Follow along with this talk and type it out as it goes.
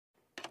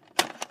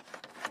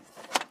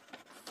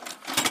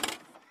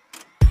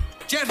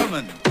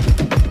Gentlemen,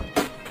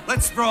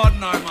 let's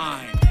broaden our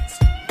minds.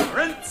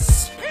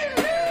 Prince.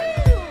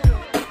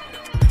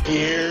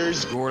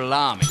 Here's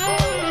Gorlami.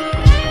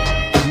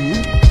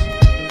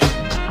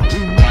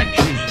 Who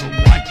watches the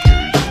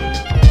Watchers?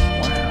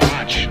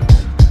 Watch.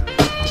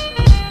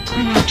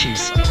 Who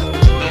watches?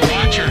 The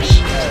Watchers.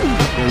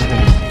 Go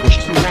home. Push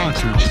the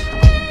Watchers.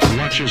 The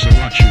Watchers are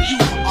Watchers. You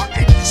are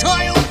a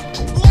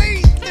child's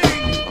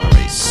plaything. You are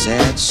a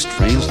sad,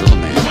 strange little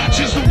man.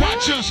 Watches the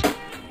Watchers.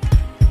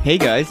 Hey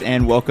guys,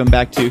 and welcome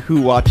back to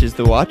Who Watches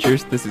the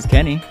Watchers. This is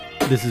Kenny.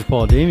 This is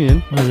Paul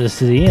Damien.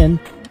 This is Ian.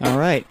 All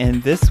right,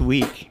 and this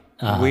week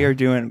we are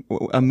doing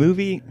a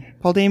movie.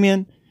 Paul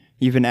Damien,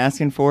 you've been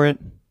asking for it.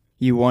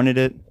 You wanted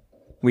it.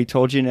 We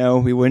told you no,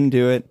 we wouldn't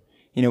do it.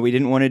 You know, we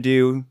didn't want to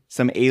do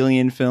some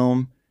alien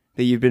film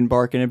that you've been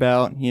barking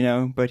about, you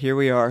know, but here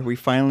we are. We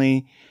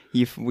finally,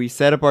 we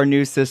set up our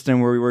new system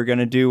where we were going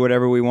to do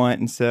whatever we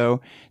want. And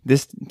so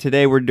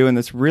today we're doing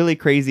this really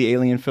crazy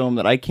alien film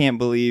that I can't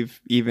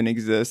believe even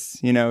exists.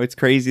 You know, it's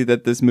crazy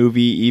that this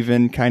movie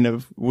even kind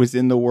of was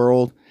in the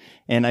world.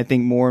 And I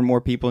think more and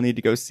more people need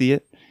to go see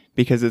it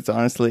because it's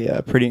honestly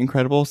pretty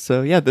incredible.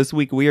 So yeah, this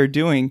week we are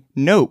doing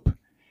Nope,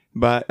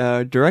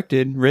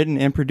 directed, written,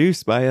 and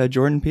produced by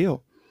Jordan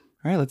Peele.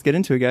 All right, let's get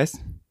into it, guys.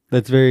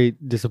 That's very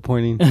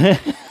disappointing.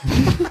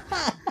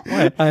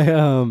 What?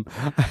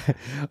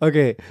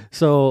 Okay,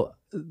 so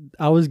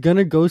I was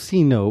gonna go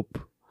see Nope.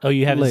 Oh,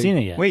 you haven't seen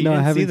it yet? Wait, No, you I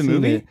didn't haven't see the seen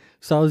movie? it.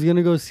 So I was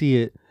gonna go see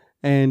it,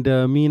 and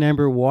me and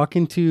Amber walk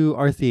into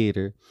our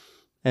theater,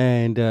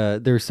 and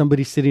there's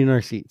somebody sitting in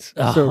our seats.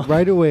 Oh. So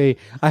right away,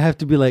 I have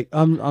to be like,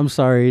 I'm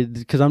sorry,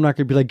 because I'm not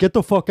gonna be like, get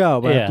the fuck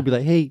out. But I have to be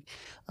like, hey,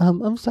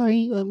 I'm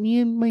sorry, me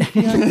and my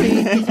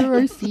fiance, these are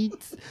our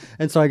seats.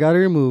 And so I got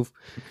her to move.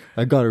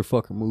 I got her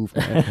fucking move,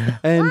 man.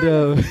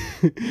 And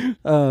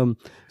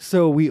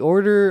so we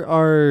order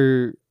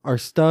our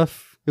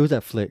stuff. It was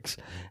at Flicks,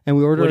 and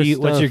we order.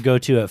 What's your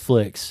go-to at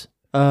Flicks?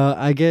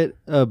 I get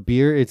a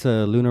beer. It's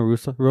a Luna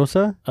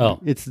Rosa. Oh,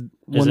 It's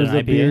one it of an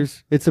the IPA? beer.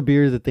 It's a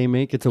beer that they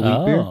make. It's a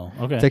wheat beer. Oh,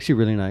 okay. It's actually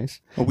really nice.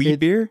 A weed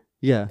beer?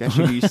 Yeah. That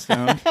should be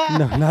stoned.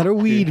 No, not a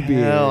weed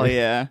beer. Hell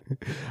yeah.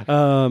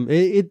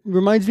 It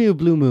reminds me of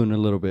Blue Moon a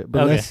little bit,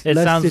 but Okay. less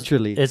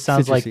citrally. It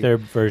sounds like citrusy. their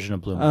version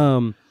of Blue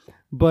Moon.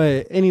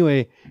 But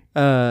anyway,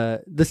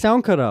 the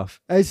sound cut off.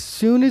 As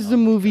soon as the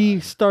movie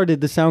started,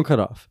 the sound cut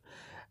off.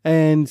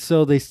 And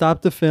so they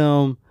stopped the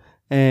film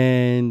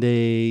and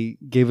they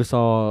gave us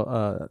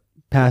all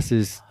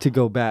passes to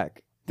go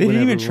back. They didn't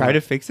whenever even we try want.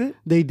 to fix it?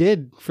 They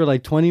did for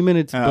like 20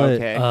 minutes, Oh, but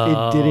okay.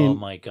 it didn't. Oh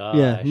my gosh.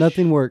 Yeah,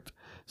 nothing worked.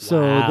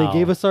 So Wow.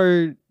 they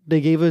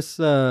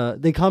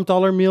comped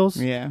all our meals,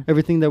 Yeah.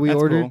 everything that we That's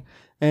ordered, cool.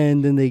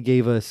 and then they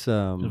gave us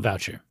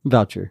Voucher.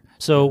 voucher.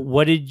 So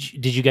what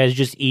did you guys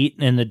just eat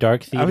in the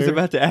dark theater? I was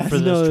about to ask. for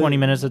those No, 20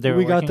 minutes that they were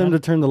We got working them on? to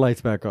turn the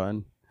lights back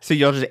on. So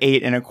y'all just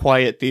ate in a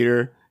quiet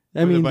theater.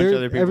 I with a mean, bunch of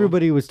other people?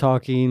 everybody was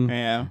talking.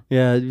 Yeah.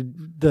 Yeah,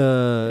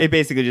 It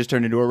basically just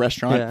turned into a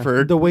restaurant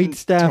for the wait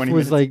staff 20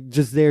 was minutes. like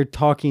just there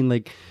talking.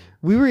 Like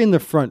we were in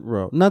the front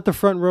row, not the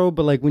front row,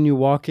 but like when you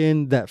walk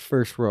in that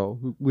first row,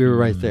 we were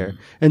right there.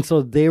 And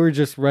so they were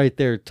just right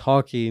there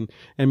talking,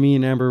 and me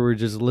and Amber were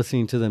just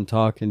listening to them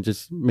talk and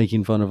just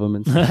making fun of them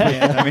and stuff.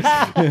 Yeah, that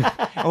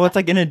makes well, it's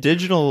like in a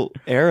digital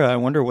era. I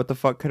wonder what the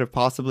fuck could have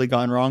possibly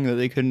gone wrong that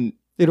they couldn't.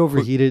 It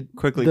overheated.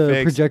 Quickly the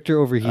fixed. projector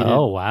overheated.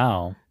 Oh,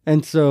 wow.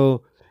 And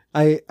so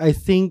I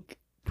think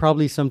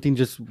probably something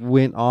just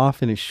went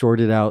off and it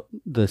shorted out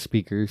the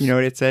speakers. You know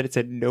what it said? It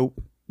said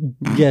nope.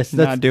 Yes,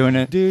 that's Not doing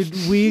it. dude.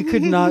 We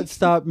could not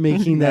stop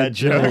making that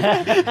joke.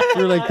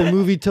 We're like, the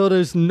movie told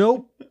us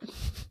nope.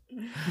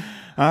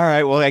 All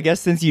right. Well, I guess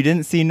since you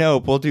didn't see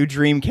Nope, we'll do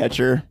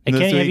Dreamcatcher. Hey, this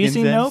Kenny, have week you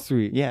seen instead. Nope?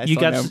 Sweet. Yeah, I You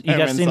saw got Nope. to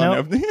Everyone see saw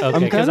Nope? Nope.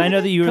 Okay, because I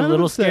know that you were a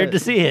little upset. scared to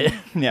see it.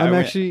 Yeah,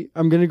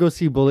 I'm gonna go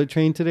see Bullet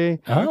Train today,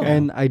 Oh.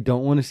 and I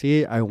don't want to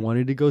see it. I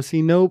wanted to go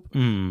see Nope,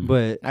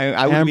 but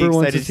I would be Amber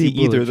wants excited to see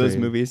either Bullet of those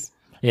Train. movies.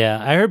 Yeah,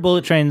 I heard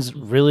Bullet Train's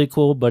really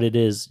cool, but it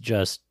is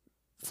just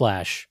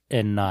Flash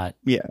and not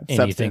Yeah, anything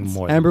substance.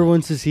 more. than Amber that.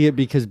 wants to see it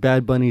because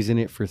Bad Bunny's in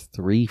it for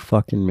 3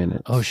 fucking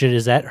minutes. Oh shit!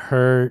 Is that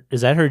her?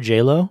 Is that her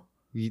J-Lo?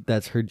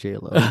 That's her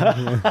J-Lo.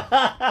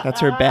 That's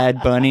her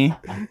Bad Bunny.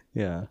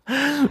 Yeah,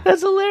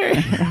 That's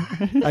hilarious.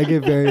 I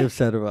get very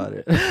upset about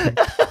it.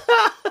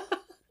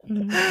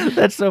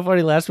 That's so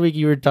funny. Last week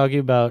you were talking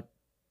about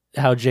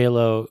how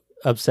J-Lo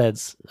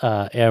upsets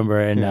Amber,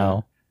 and Yeah.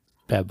 now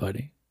Bad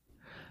Bunny.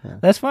 Yeah.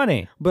 That's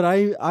funny. But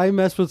I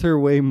mess with her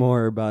way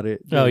more about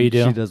it. Oh, than you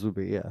do? She does with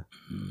me, yeah.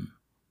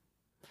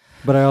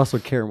 But I also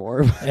care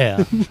more.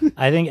 Yeah,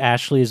 I think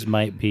Ashley's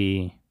might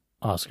be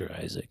Oscar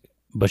Isaac,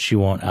 but she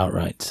won't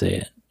outright say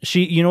it.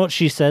 You know what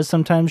she says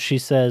sometimes? She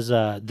says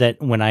that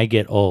when I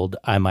get old,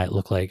 I might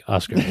look like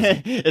Oscar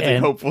Isaac. It's a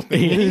And- hopeful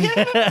thing.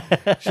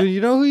 So you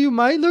know who you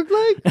might look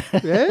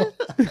like? Yeah.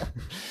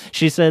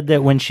 She said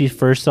that when she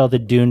first saw the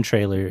Dune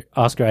trailer,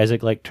 Oscar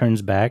Isaac like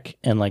turns back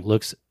and like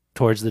looks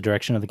towards the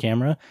direction of the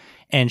camera,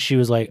 And she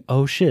was like,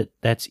 "Oh shit,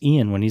 that's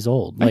Ian when he's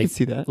old." I Like, can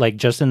see that. Like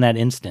just in that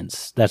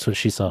instance, that's what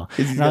she saw.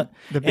 He's got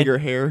the bigger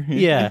hair.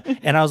 Yeah,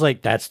 and I was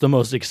like, "That's the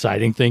most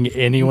exciting thing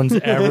anyone's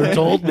ever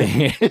told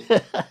me."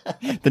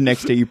 The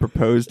next day you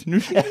proposed.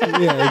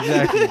 Yeah,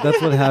 exactly.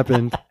 That's what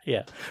happened.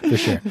 Yeah, for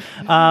sure.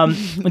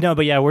 No,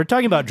 but yeah, we're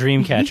talking about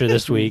Dreamcatcher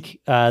this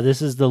week.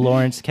 This is the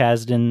Lawrence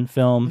Kasdan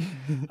film.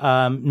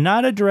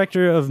 Not a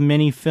director of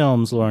many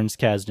films, Lawrence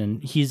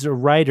Kasdan. He's a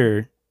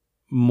writer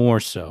more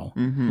so.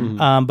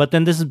 But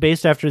then this is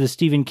based after the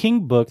Stephen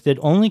King book that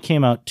only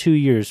came out 2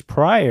 years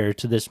prior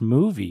to this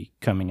movie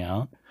coming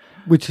out.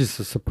 Which is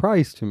a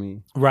surprise to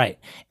me. Right.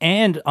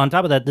 And on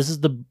top of that, this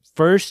is the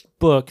first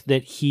book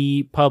that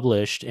he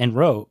published and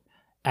wrote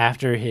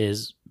after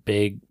his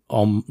big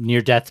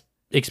near-death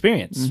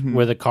experience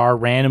where the car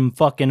ran him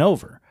fucking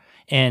over.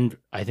 And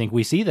I think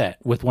we see that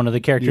with one of the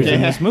characters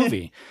in this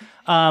movie.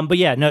 But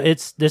yeah, no,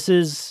 this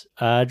is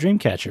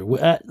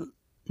Dreamcatcher.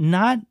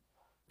 Not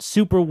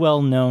super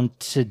well known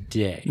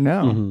today.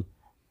 No.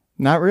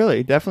 Not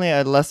really. Definitely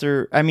a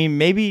lesser. I mean,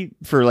 maybe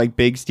for like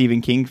big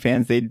Stephen King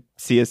fans, they'd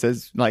see us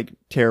as like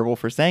terrible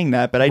for saying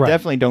that, but I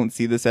definitely don't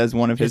see this as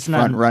one of his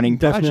front running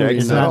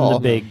projects It's at not all. the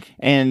big,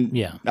 And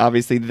yeah.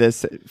 obviously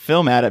this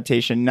film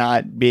adaptation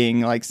not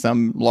being like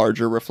some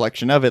larger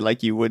reflection of it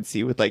like you would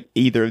see with like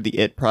either of the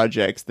It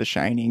projects, The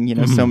Shining, you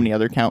know, so many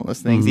other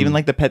countless things. Even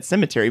like the Pet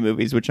Sematary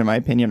movies, which in my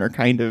opinion are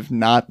kind of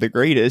not the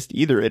greatest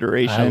either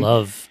iteration. I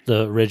love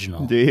the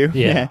original. Do you?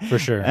 Yeah, for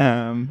sure.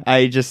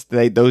 I just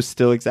those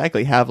still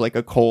exactly have like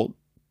a cult,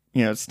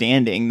 you know,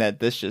 standing that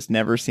this just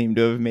never seemed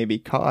to have maybe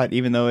caught,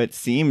 even though it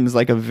seems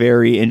like a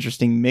very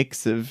interesting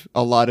mix of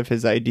a lot of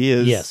his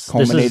ideas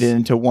culminated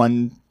into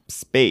one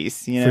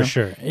space, you know? For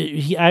sure.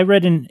 I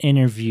read an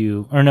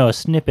interview, or no, a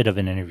snippet of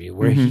an interview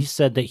where he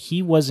said that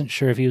he wasn't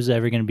sure if he was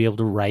ever going to be able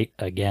to write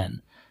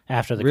again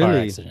after the car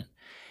accident.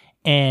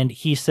 And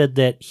he said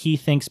that he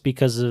thinks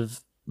because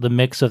of the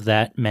mix of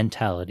that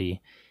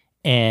mentality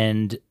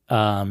and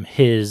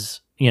his,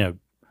 you know,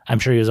 I'm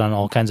sure he was on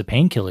all kinds of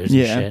painkillers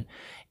and shit.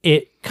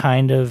 It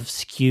kind of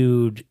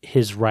skewed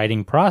his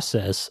writing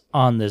process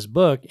on this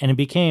book, and it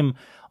became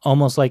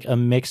almost like a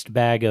mixed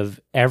bag of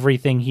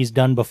everything he's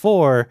done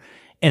before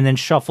and then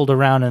shuffled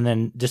around and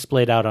then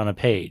displayed out on a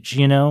page,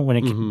 you know, when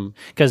it,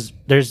 because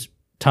there's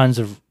tons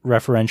of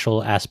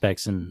referential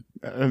aspects and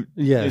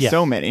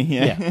so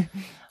many.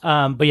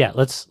 but yeah,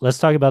 let's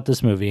talk about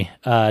this movie.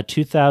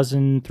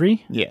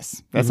 2003.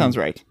 Yes, that sounds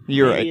right.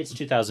 You're Maybe right. it's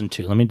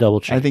 2002. Let me double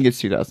check. I think it's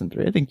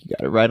 2003. I think you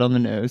got it right on the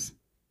nose.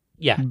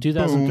 Yeah,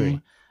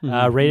 2003.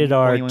 Rated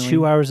R,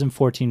 2 hours and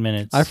 14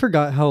 minutes. I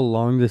forgot how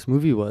long this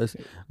movie was,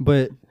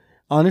 but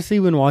honestly,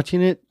 when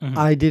watching it,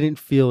 I didn't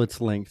feel its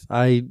length.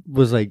 I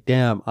was like,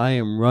 damn, I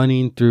am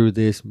running through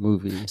this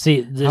movie.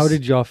 See, how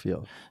did y'all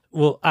feel?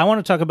 Well, I want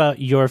to talk about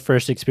your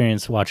first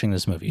experience watching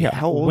this movie. Yeah,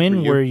 how old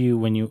when were you?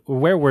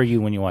 where were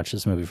you when you watched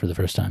this movie for the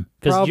first time?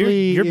 Because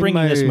Probably you're in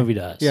bringing this my- movie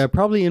to us. Yeah,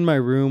 probably in my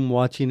room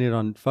watching it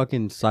on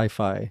fucking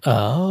Sci-Fi.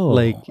 Oh,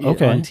 Like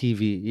okay. on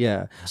TV.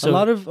 Yeah. So a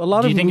lot of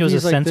do you think it was a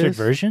movies like censored this-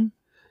 version?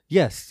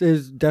 Yes,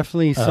 there's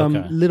definitely some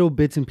okay. little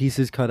bits and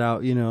pieces cut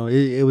out. You know,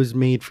 it was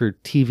made for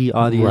TV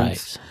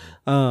audience.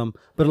 Right.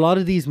 But a lot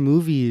of these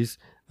movies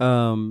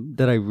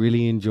that I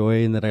really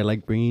enjoy and that I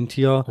like bringing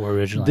to y'all, Or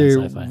originally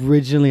on Sci-Fi.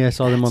 originally I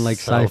saw them on like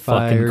So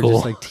Sci-Fi fucking or cool.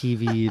 just like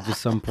TV at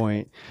just some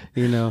point.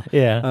 You know.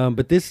 Yeah.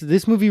 But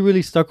this movie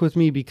really stuck with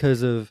me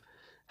because of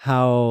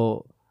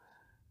how,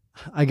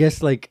 I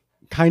guess, like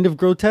kind of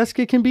grotesque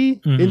it can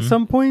be in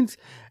some points,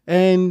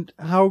 and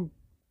how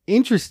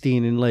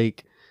interesting and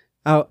like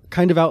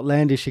kind of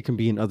outlandish it can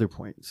be in other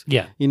points.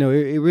 Yeah. You know,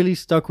 it really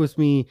stuck with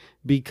me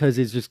because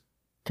it's just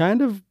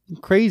kind of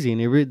crazy, and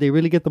they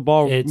really get the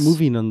ball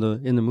moving in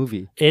the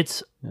movie.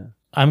 It's.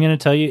 I'm gonna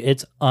tell you,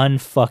 it's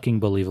unfucking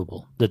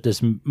believable that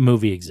this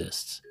movie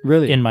exists.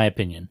 Really, in my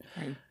opinion.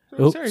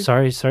 Oh,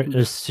 sorry.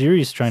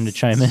 Siri's trying to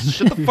chime in.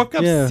 Shut the fuck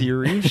up, Yeah.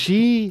 Siri.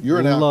 she You're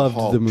an loved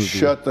alcoholic. the movie.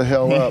 Shut the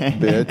hell up,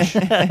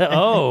 bitch.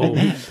 Oh,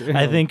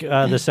 I think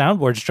the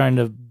soundboard's trying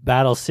to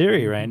battle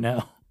Siri right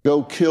now.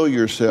 Go kill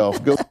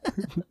yourself. Go.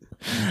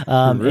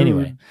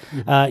 Anyway,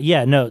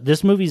 no,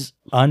 this movie's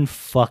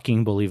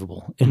unfucking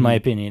believable in my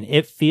opinion.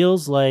 It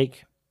feels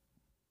like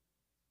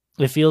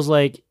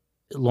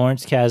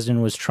Lawrence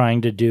Kasdan was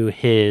trying to do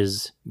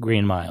his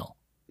Green Mile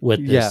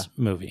with this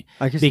movie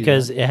I can see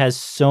because that. it has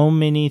so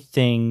many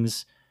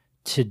things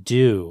to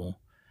do.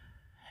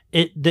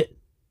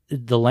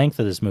 The length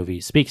of this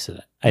movie speaks to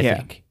that, I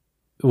think,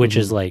 which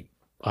is like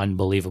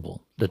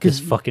unbelievable that this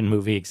fucking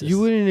movie exists. You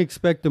wouldn't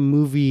expect a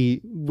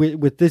movie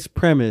with this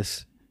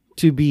premise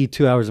to be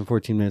 2 hours and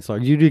 14 minutes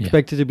long. You'd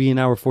expect it to be an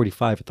hour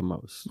 45 at the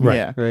most. Right.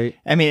 Yeah. Right.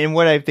 I mean, and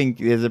what I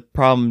think is a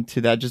problem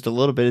to that just a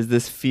little bit is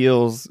this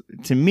feels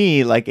to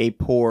me like a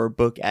poor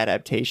book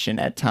adaptation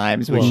at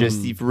times, which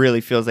just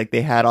really feels like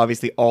they had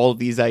obviously all of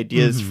these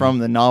ideas from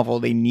the novel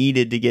they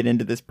needed to get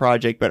into this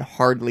project, but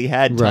hardly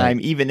had time,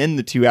 even in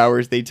the 2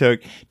 hours they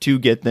took to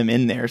get them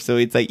in there. So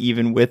it's like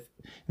even with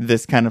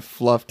this kind of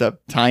fluffed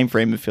up time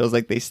frame. It feels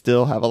like they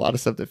still have a lot of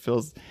stuff that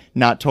feels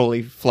not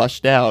totally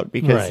flushed out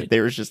because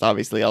there was just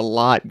obviously a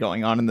lot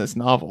going on in this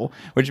novel,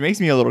 which makes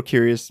me a little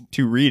curious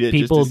to read it.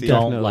 People just to see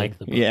don't like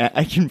the book. Yeah,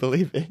 I can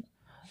believe it.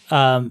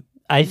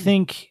 I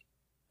think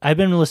I've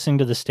been listening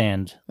to The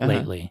Stand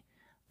lately,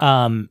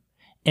 and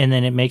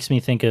then it makes me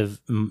think of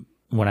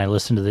when I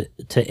listened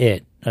to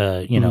it,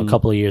 a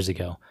couple of years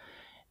ago.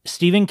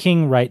 Stephen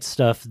King writes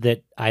stuff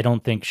that I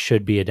don't think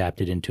should be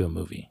adapted into a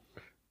movie.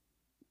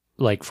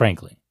 Like,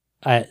 frankly,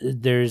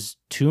 there's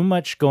too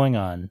much going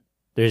on.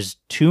 There's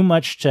too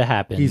much to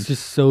happen. He's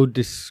just so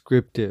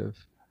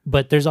descriptive.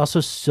 But there's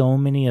also so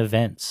many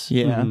events.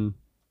 Yeah.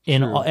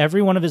 In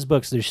every one of his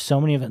books, there's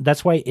so many events.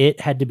 That's why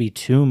it had to be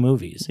 2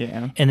 movies.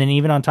 Yeah. And then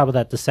even on top of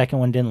that, the second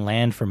one didn't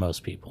land for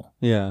most people.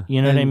 Yeah.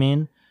 You know what I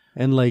mean?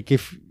 And like,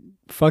 if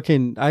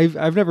fucking,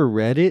 I've never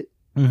read it,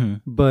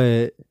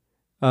 but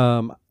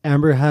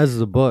Amber has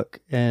the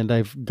book, and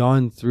I've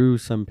gone through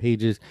some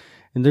pages,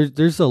 and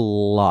there's a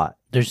lot.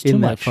 There's too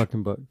in much. that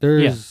fucking book.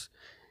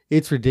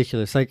 It's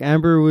ridiculous. Like,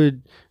 Amber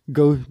would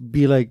go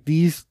be like,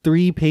 these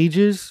 3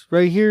 pages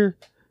right here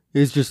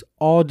is just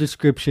all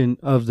description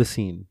of the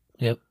scene.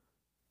 Yep.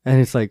 And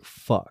it's like,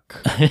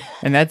 fuck.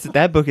 And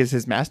that book is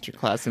his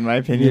masterclass, in my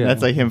opinion. Yeah.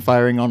 That's like him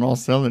firing on all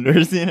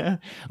cylinders, you know?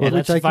 Well,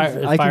 Which that's I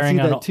can firing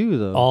see on that too,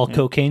 though. all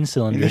cocaine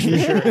cylinders for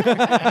sure.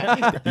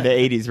 The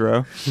 80s,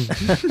 bro.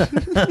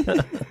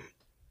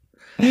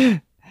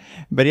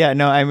 But yeah,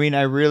 no, I mean,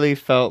 I really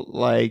felt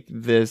like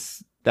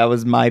that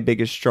was my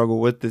biggest struggle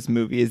with this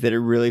movie, is that it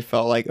really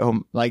felt like,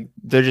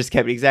 there just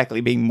kept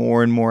being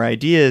more and more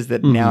ideas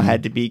that now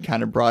had to be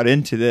kind of brought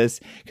into this.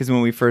 Because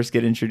when we first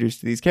get introduced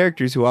to these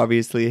characters, who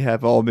obviously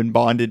have all been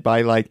bonded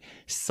by like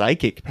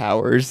psychic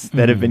powers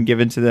that have been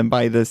given to them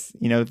by this,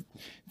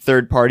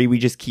 third party we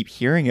just keep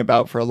hearing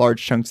about for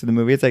large chunks of the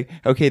movie. It's like,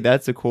 okay,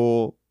 that's a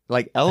cool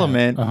like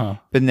element,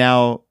 but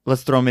now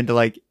let's throw them into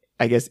like,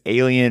 I guess,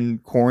 alien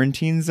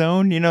quarantine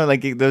zone,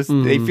 like those,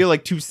 they feel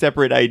like 2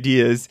 separate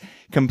ideas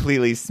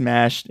completely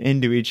smashed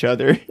into each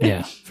other.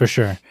 Yeah, for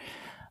sure.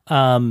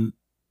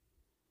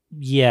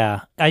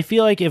 Yeah, I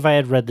feel like if I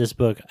had read this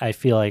book, I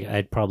feel like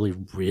I'd probably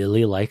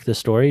really like the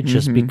story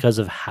just because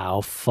of how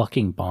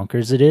fucking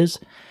bonkers it is.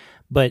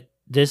 But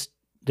this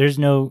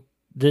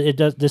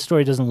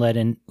story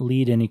doesn't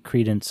lead any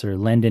credence or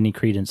lend any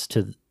credence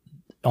to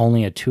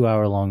only a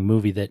 2-hour-long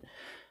movie that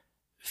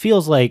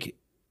feels like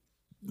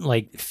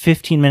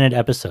 15-minute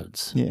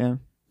episodes. Yeah.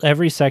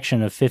 Every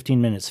section of 15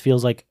 minutes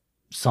feels like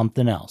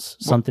something else,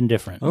 something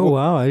different. Oh,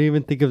 wow. I didn't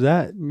even think of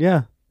that.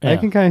 Yeah. I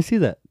can kind of see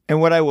that. And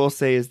what I will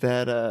say is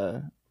that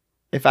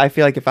if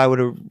I would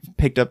have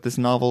picked up this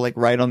novel like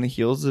right on the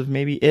heels of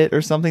maybe It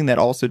or something that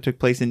also took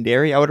place in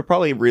Derry, I would have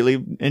probably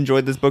really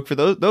enjoyed this book for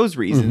those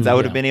reasons. I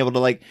would have been able to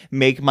like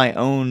make my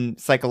own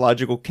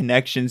psychological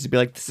connections to be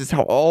like, this is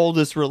how all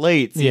this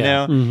relates, you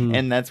know?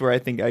 And that's where I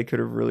think I could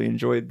have really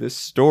enjoyed this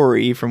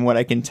story. From what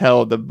I can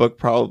tell, the book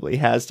probably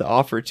has to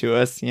offer to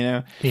us,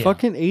 Yeah.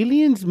 Fucking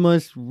aliens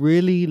must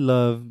really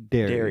love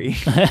Derry.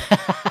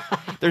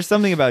 There's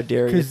something about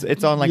Derry.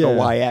 It's on like a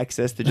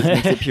y-axis that just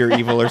makes it pure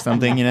evil or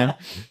something,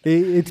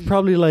 It's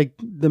probably like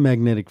the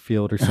magnetic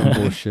field or some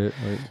bullshit.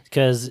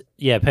 Because,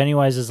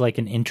 Pennywise is like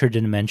an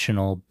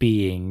interdimensional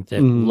being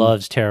that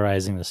loves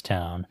terrorizing this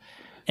town.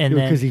 And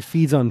because he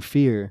feeds on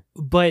fear.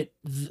 But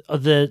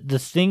the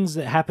things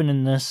that happen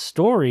in this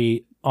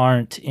story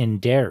aren't in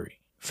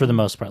Derry for the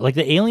most part. Like,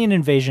 the alien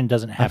invasion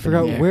doesn't happen.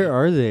 I forgot, where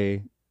are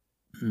they?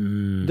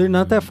 They're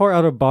not that far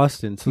out of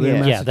Boston, so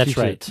they're yeah, that's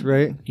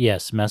right.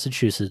 Yes,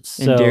 Massachusetts.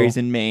 And Derry's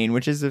in Maine,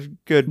 which is a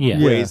good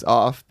ways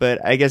off.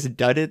 But I guess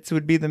Duddits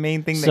would be the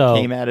main thing that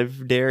came out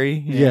of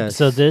Derry. Yeah.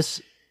 So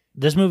this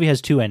movie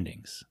has 2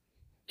 endings.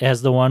 It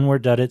has the one where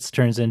Duddits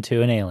turns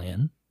into an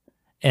alien,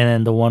 and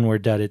then the one where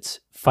Duddits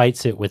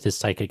fights it with his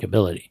psychic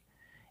ability.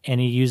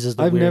 And he uses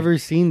the I've never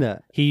seen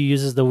that. He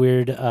uses the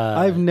weird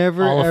I've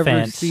never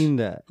ever seen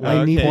that.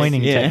 I need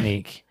pointing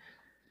technique.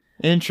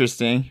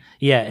 Interesting.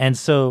 Yeah, and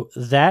so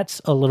that's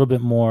a little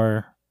bit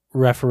more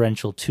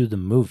referential to the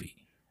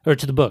movie, or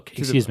to the book,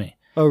 excuse me.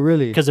 Oh,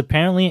 really? Because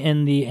apparently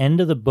in the end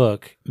of the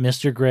book,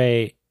 Mr.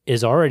 Grey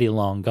is already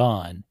long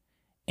gone,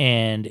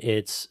 and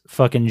it's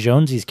fucking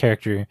Jonesy's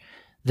character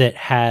that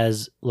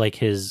has like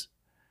his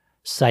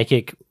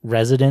psychic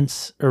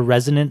resonance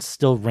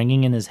still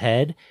ringing in his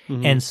head,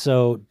 and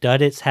so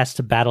Duddits has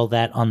to battle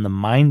that on the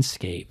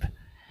mindscape.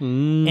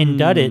 And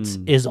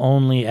Duddits is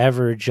only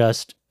ever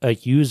just a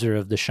user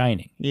of the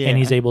Shining, and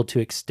he's able to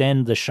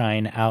extend the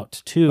shine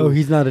out to. Oh,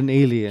 he's not an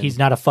alien. He's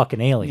not a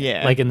fucking alien.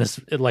 Yeah, like in this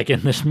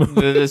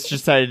movie. This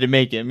decided to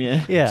make him.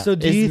 Yeah. So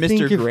do you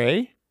think Mr.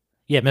 Grey?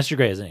 Yeah, Mr.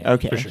 Grey is an alien.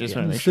 Okay, for sure, just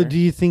want to make So sure. do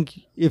you think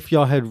if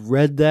y'all had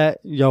read that,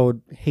 y'all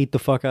would hate the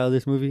fuck out of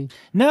this movie?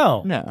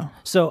 No.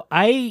 So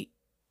I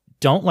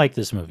don't like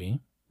this movie,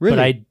 Really?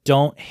 but I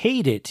don't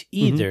hate it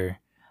either.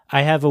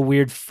 I have a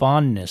weird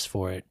fondness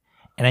for it.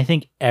 And I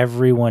think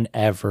everyone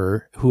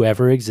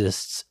whoever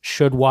exists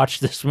should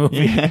watch this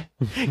movie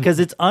because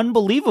it's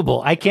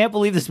unbelievable. I can't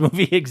believe this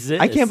movie exists.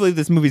 I can't believe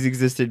this movie's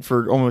existed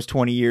for almost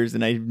 20 years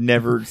and I've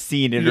never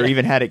seen it or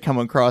even had it come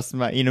across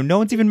my, no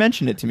one's even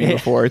mentioned it to me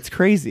before. It's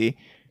crazy.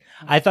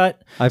 I've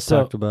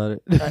talked about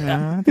it.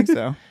 I think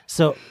so.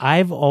 So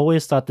I've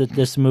always thought that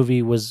this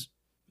movie was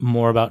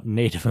more about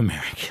Native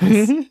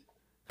Americans.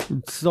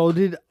 So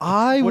did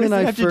I What when does it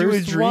I have first to do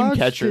with watched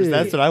Dreamcatchers? it.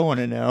 That's what I want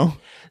to know.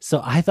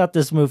 So I thought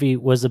this movie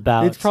was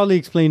about... It's probably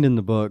explained in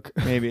the book.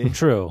 Maybe.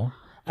 True.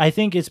 I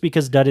think it's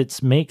because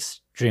Duddits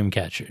makes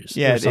Dreamcatchers.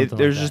 Yeah, or something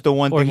there's like just that. the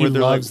one Or thing he where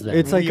they're loves like, them.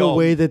 It's like a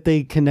way that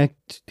they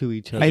connect to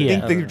each other. I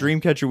Yeah. think the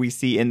Dreamcatcher we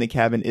see in the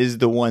cabin is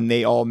the one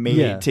they all made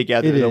Yeah,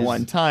 together it the is.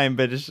 one time,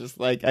 but it's just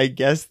like, I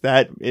guess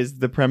that is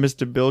the premise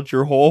to build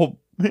your whole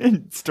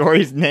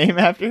story's name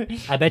after.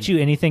 I bet you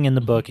anything in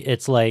the book,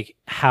 it's like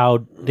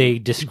how they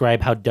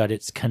describe how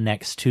Duddits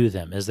connects to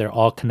them, as they're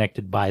all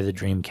connected by the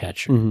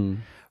Dreamcatcher. Mm-hmm.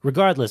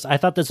 Regardless, I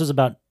thought this was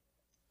about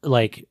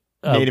like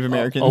Native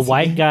Americans. a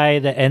white guy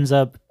that ends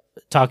up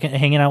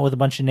hanging out with a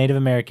bunch of Native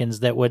Americans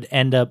that would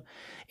end up,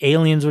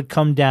 aliens would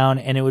come down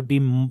and it would be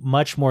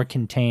much more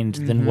contained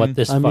than what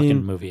this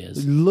fucking movie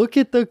is. Look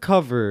at the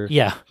cover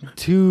Yeah.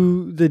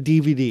 to the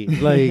DVD.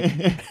 Like,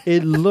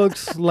 it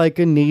looks like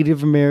a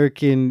Native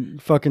American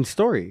fucking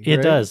story. It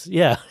right? does.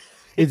 Yeah.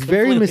 It's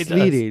very completely does.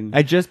 misleading.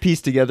 I just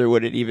pieced together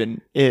what it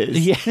even is.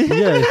 Yeah.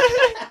 Yeah.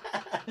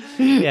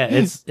 Yeah,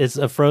 it's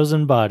a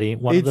frozen body,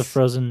 one of the It's-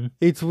 frozen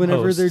It's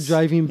whenever they're hosts.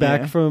 driving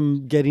back Yeah.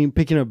 from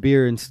picking up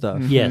beer and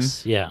stuff.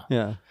 Yes, yeah.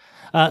 Yeah.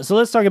 So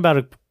let's talk about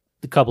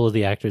a couple of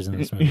the actors in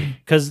this movie,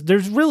 because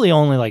there's really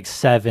only like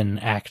 7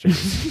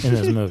 actors in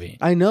this movie.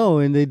 I know,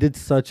 and they did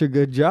such a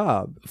good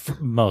job.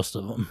 Most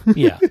of them,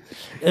 yeah.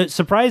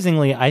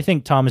 Surprisingly, I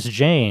think Thomas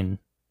Jane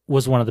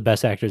was one of the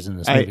best actors in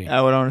this movie.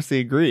 I would honestly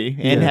agree.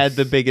 And Yes. had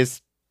the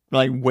biggest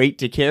weight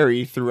to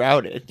carry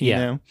throughout it. You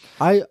Yeah. know?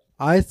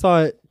 I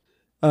thought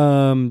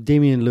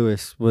Damian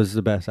Lewis was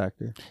the best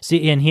actor.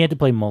 See, and he had to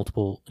play a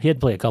couple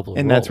of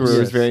And roles. that's where it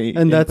was very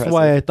And that's impressive.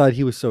 why I thought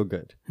he was so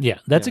good. Yeah,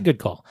 that's a good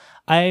call.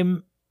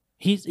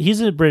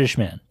 He's a British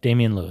man,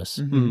 Damian Lewis.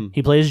 Mm-hmm.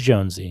 He plays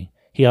Jonesy.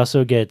 He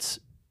also gets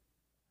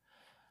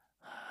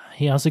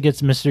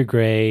Mr.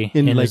 Gray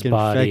in his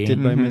body.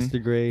 infected by Mhm.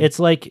 Mr. Gray. It's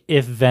like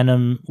if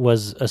Venom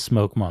was a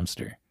smoke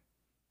monster.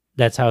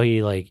 That's how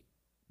he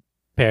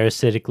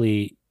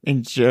parasitically.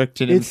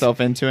 injected It's-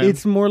 himself into him.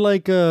 It's more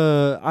like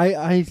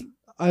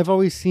I've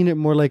always seen it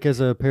more like as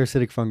a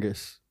parasitic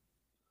fungus.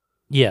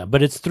 Yeah,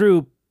 but it's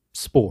through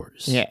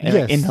spores. yeah,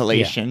 Yes.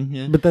 inhalation.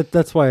 Yeah. But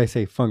that's why I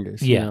say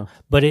fungus. you Yeah. know,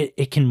 But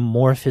it can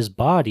morph his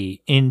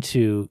body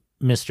into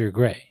Mr.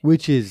 Gray.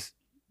 which is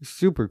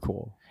super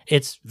cool.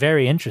 It's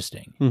very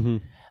interesting. Mm-hmm.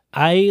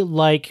 I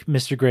like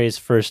Mr. Gray's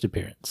first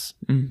appearance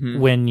Mhm.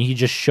 when he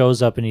just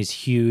shows up and he's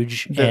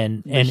huge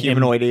and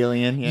humanoid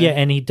alien. Yeah,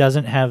 and he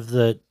doesn't have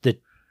the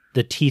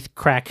teeth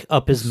crack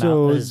up his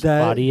So mouth, his that-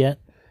 body yet.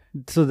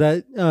 So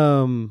that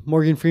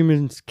Morgan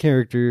Freeman's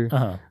character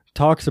Uh-huh.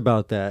 talks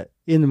about that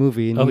in the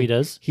movie. And Oh, he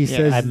does? He Yeah.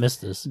 says I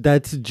missed this.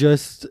 that's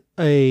just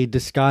a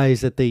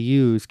disguise that they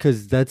use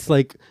because that's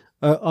like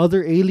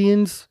other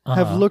aliens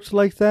have Uh-huh. looked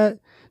like that.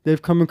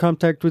 They've come in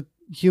contact with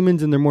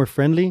humans and they're more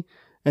friendly,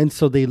 and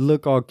so they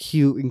look all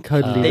cute and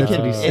cuddly. They That's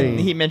can, what he's saying. and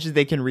he mentions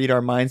they can read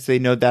our minds, so they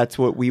know that's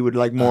what we would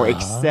more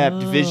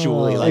accept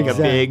visually, like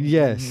Exactly. a big,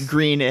 Yes.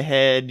 green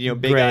head, big-eyed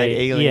Gray,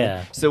 alien.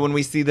 yeah. So when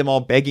we see them all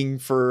begging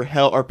for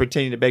help or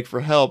pretending to beg for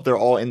help, they're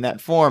all in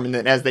that form, and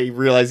then as they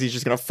realize he's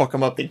just gonna fuck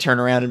them up, they turn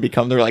around and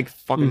become their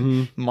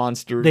fucking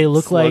monster. They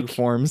look slug like-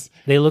 forms.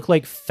 They look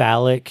like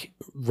phallic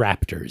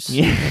raptors.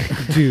 Yeah,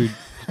 Dude,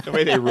 the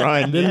way they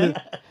run. yeah.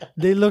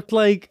 they look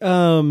like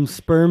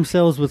sperm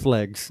cells with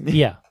legs.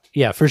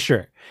 Yeah, for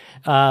sure.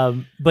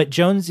 But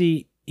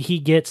Jonesy, he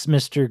gets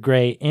Mr.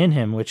 Gray in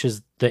him, which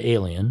is the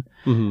alien.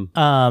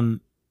 Mm-hmm.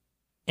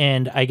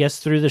 And I guess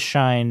through the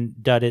shine,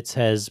 Duddits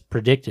has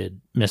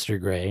predicted Mr.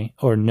 Gray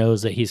or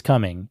knows that he's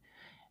coming.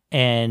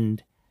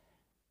 And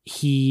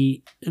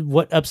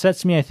what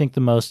upsets me, I think,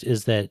 the most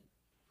is that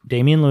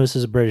Damian Lewis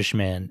is a British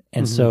man.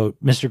 And so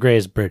Mr. Gray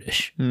is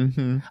British.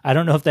 Mm-hmm. I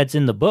don't know if that's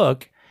in the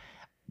book,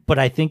 but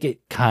I think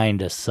it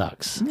kind of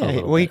sucks. a Yeah,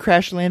 little well, he bit.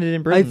 crash landed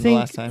in Britain the think-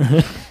 last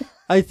time.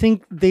 I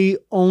think they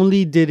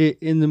only did it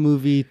in the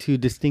movie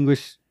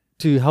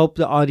to help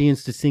the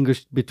audience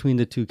distinguish between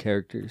the two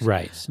characters.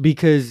 Right.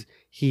 Because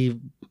he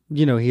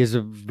has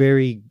a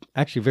very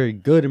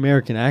good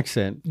American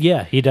accent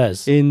Yeah, he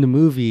does. in the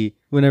movie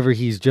whenever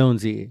he's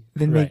Jonesy.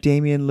 Then Right. make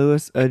Damian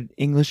Lewis an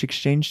English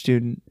exchange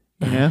student,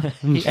 and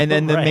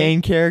then the Right.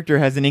 main character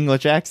has an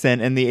English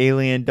accent and the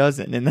alien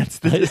doesn't, and that's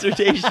the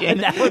dissertation.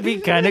 That would be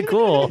kind of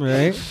cool.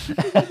 Right?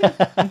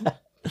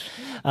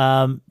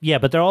 Yeah,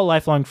 but they're all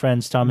lifelong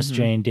friends. Thomas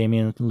Jane,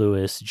 Damian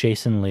Lewis,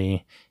 Jason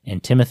Lee,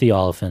 and Timothy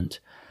Oliphant.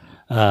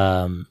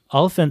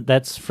 Oliphant,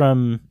 that's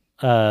from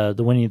the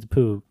Winnie the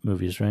Pooh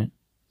movies, right?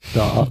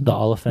 The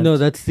Oliphant. No,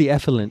 that's the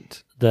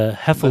effluent. the The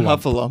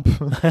Heffalump.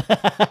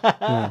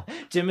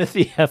 Huffalump.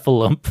 Timothy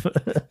Heffalump.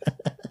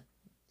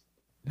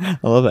 I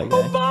love that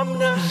guy.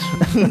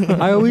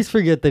 I always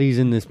forget that he's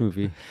in this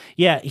movie.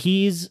 Yeah,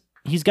 he's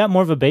got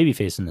more of a baby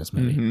face in this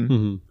movie.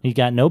 Mm-hmm. He's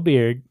got no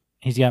beard.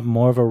 He's got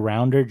more of a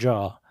rounder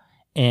jaw.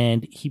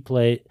 And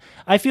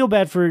I feel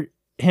bad for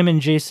him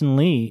and Jason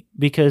Lee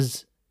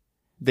because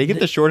They get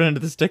the short end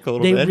of the stick a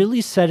little they bit.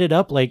 really set it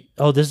up like,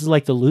 oh, this is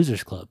like the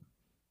Losers Club.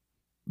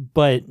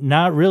 But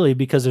not really,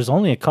 because there's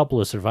only a couple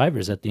of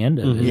survivors at the end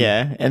of it.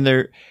 Yeah, and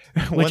they're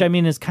Which I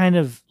mean is kind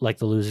of like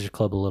the Losers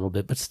Club a little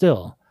bit, but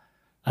still,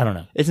 I don't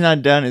know. it's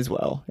not done as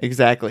well.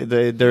 Exactly.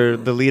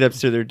 The lead ups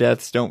to their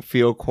deaths don't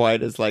feel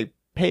quite as like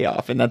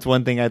payoff, and that's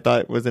one thing I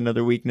thought was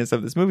another weakness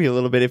of this movie a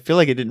little bit. I feel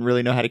like it didn't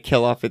really know how to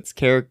kill off its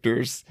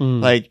characters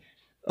like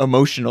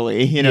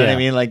emotionally, you know what I Yeah.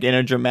 mean, like in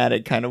a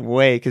dramatic kind of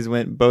way, because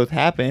when both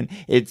happen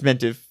it's meant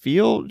to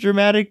feel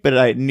dramatic,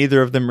 but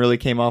neither of them really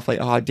came off like,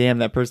 oh damn,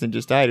 that person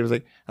just died. It was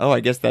like, oh, I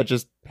guess that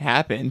just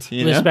happened,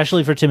 you know.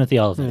 Especially for Timothy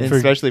Olyphant. And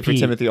especially for Pete.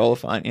 Timothy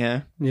Olyphant.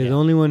 Yeah, Yeah, the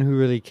only one who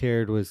really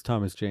cared was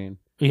Thomas Jane.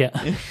 Yeah.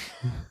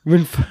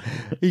 When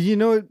you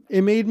know,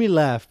 it made me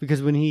laugh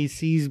because when he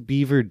sees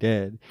Beaver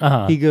dead,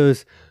 Uh-huh. he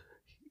goes,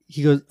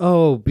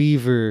 "Oh,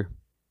 Beaver,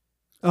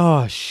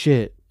 oh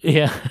shit,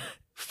 Yeah.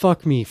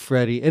 fuck me,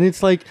 Freddy." And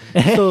it's like,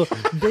 so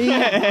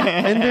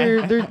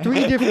they're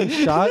three different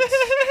shots.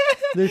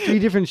 They're three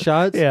different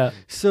shots. Yeah.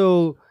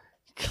 So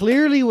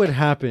clearly, what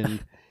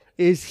happened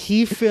is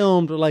he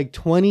filmed like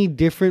 20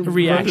 different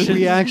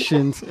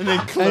reactions,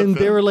 and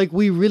they were like,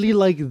 "We really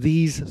like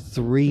these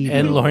three."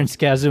 And Lawrence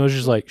Kasdan was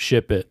just like,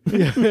 ship it.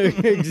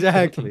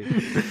 Exactly.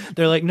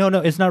 They're like, no,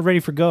 it's not ready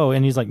for go.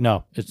 And he's like,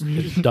 no, it's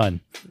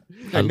done.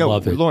 I no,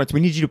 love it. Lawrence, we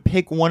need you to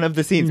pick one of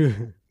the scenes.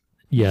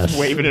 Yes.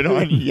 Waving it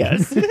on.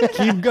 Yes.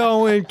 Keep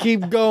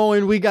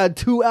going. We got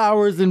 2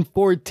 hours and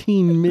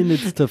 14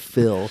 minutes to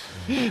fill.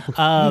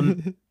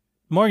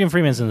 Morgan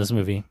Freeman's in this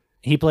movie.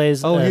 He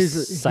plays a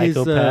His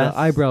psychopath.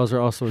 eyebrows are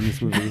also in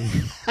this movie.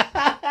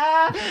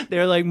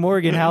 They're like,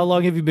 Morgan, how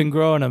long have you been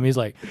growing them? He's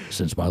like,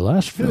 since my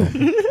last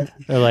film.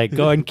 They're like,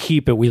 go and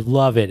keep it. We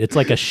love it. It's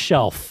like a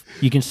shelf.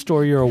 You can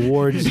store your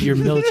awards, your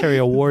military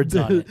awards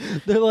on it.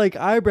 They're like,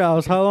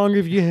 eyebrows, how long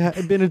have you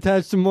been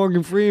attached to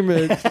Morgan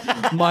Freeman?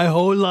 My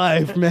whole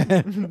life,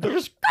 man.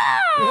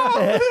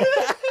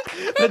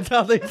 That's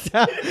how they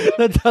sound.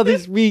 That's how they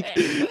speak.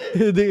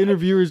 The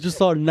interviewer's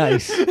just all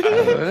nice. And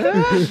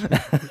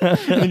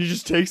he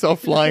just takes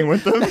off flying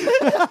with them.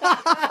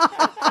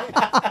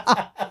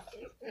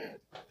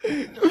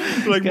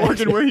 Like,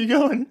 Morgan, where are you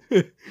going?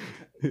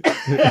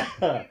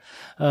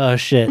 Oh,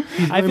 shit.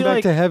 I Going feel back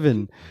like, to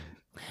heaven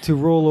to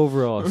roll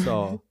over us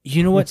all.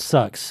 you know what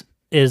sucks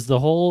is the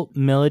whole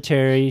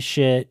military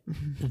shit,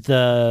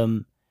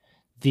 the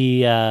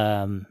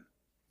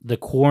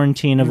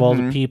quarantine of all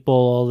the people,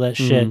 all that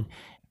shit.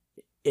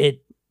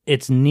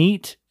 It's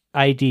neat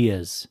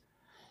ideas.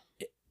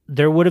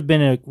 There would have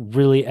been a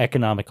really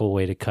economical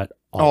way to cut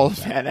all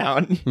of that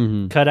out.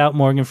 Cut out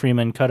Morgan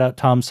Freeman, cut out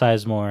Tom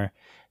Sizemore.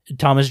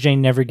 Thomas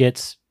Jane never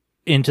gets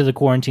into the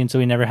quarantine, so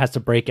he never has to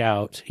break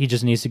out. He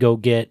just needs to go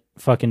get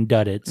fucking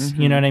duddits.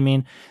 You know what I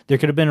mean? There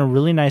could have been a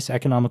really nice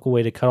economical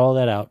way to cut all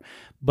that out.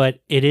 But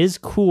it is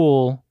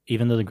cool,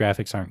 even though the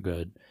graphics aren't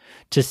good,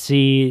 to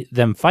see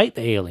them fight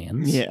the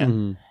aliens. Yeah.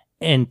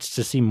 And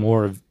to see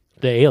more of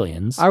the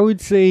aliens. I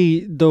would say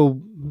the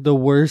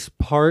worst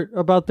part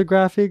about the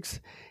graphics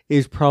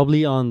is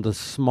probably on the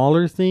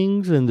smaller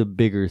things and the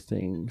bigger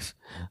things.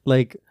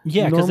 Like,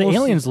 Yeah, because the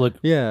aliens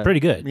look pretty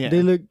good. Yeah.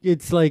 They look.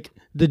 It's like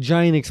the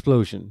giant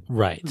explosion.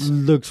 Right.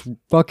 Looks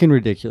fucking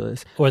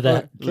ridiculous. Or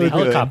the Look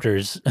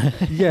helicopters.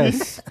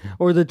 Yes,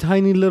 or the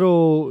tiny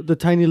little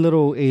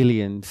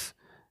aliens.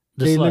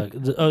 The They slug.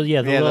 look- The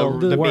little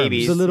the worms.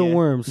 babies. The little yeah.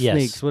 worms, Yes.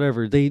 snakes,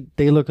 whatever. They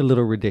look a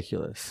little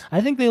ridiculous.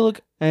 I think they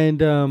look And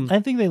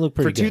pretty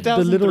good. the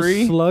little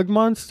 2003? slug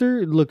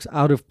monster looks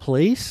out of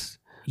place,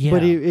 Yeah.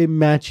 but it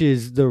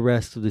matches the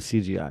rest of the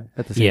CGI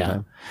at the same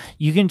time.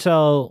 You can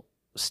tell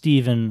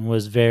Steven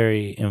was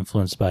very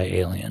influenced by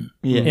Alien.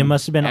 Yeah. It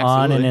must have been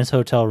on in Absolutely. his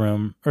hotel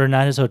room, or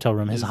not his hotel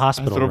room, his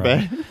hospital room.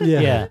 bed.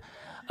 Yeah.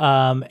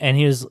 And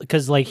he was,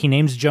 because like he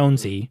names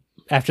Jonesy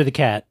after the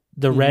cat.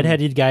 The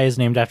redheaded guy is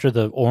named after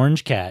the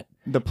orange cat.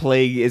 The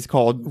plague is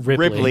called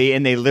Ripley. Ripley,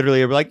 and they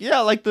literally are like, yeah,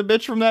 like the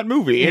bitch from that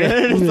movie.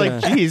 It's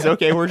like, geez,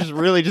 okay, we're just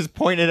really just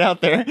pointing it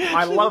out there.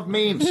 I love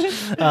memes.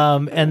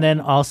 And then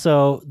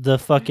also the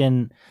fact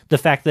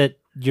that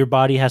your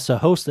body has to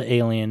host the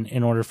alien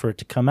in order for it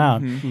to come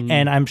out.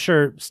 And I'm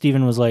sure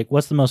Steven was like,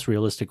 what's the most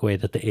realistic way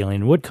that the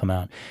alien would come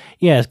out?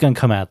 Yeah, it's going to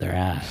come out their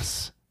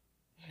ass.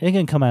 It's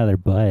going to come out of their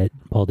butt,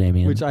 Paul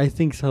Damian. Which I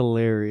think's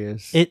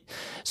hilarious.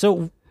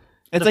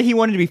 It's like he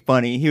wanted to be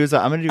funny. He was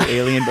like, I'm going to do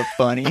Alien, but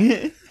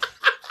funny.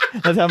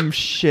 Let's have them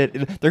shit.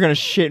 They're going to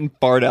shit and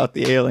fart out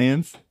the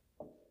aliens.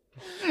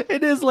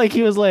 It is like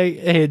he was like,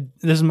 hey,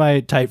 this is my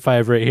type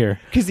 5 right here.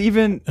 Because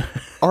even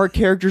our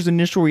character's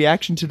initial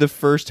reaction to the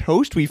first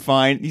host we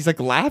find, he's like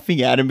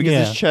laughing at him because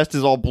Yeah. his chest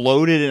is all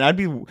bloated, and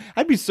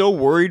I'd be so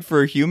worried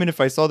for a human if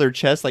I saw their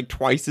chest like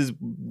twice as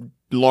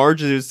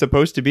large as it was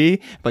supposed to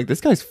be. Like,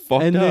 this guy's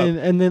fucked and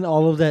up. then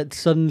all of that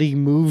suddenly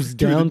moves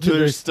down to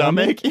their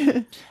stomach.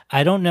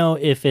 I don't know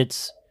if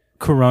it's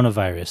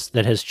coronavirus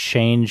that has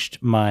changed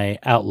my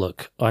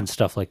outlook on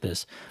stuff like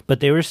this. But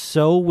they were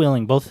so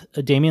willing, both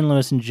Damian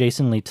Lewis and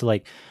Jason Lee, to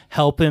like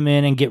help him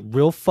in and get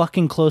real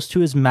fucking close to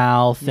his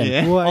mouth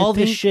and all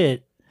this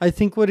shit. I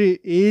think what it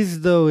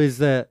is though is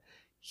that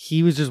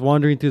he was just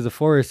wandering through the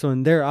forest, so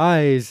in their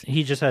eyes,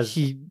 he just has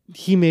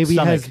he maybe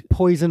has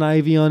poison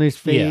ivy on his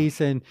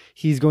face, and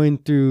he's going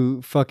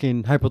through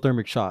fucking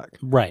hypothermic shock.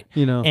 Right.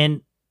 You know,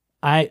 and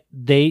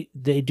they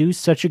do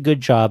such a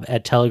good job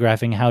at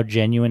telegraphing how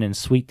genuine and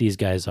sweet these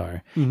guys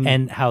are,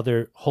 and how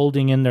they're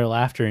holding in their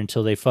laughter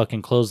until they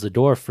fucking close the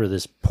door for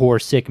this poor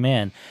sick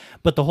man.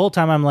 But the whole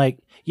time I'm like,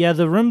 yeah,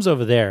 the room's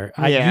over there.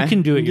 You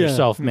can do it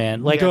yourself,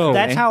 man. Like,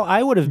 that's how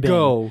I would have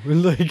been.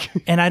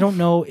 And I don't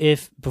know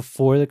if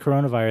before the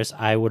coronavirus,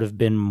 I would have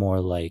been more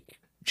like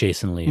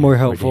Jason Lee. More or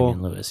helpful.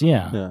 Damian Lewis.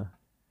 Yeah.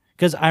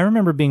 Because I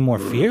remember being more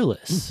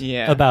fearless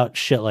about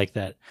shit like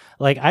that.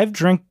 Like, I've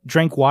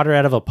drank water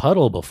out of a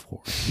puddle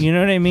before. You know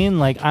what I mean?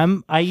 Like,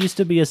 I used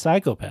to be a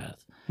psychopath.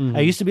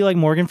 I used to be like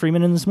Morgan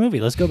Freeman in this movie.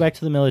 Let's go back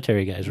to the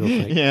military guys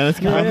real quick. Let's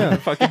go back to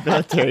the fucking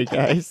military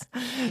guys.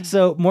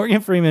 So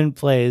Morgan Freeman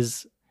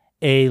plays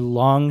a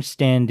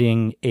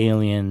long-standing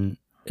alien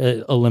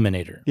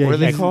eliminator. What are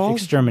they called?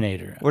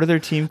 Exterminator. What are their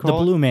team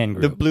called? The Blue Man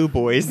Group. The Blue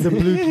Boys. The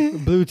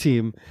blue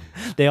team.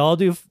 They all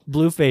do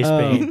blue face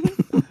paint.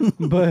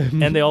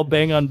 And they all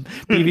bang on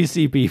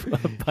PVC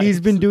pipes. He's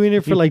been doing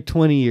it for like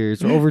 20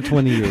 years, or over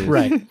 20 years.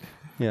 Right.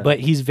 Yeah. But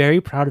he's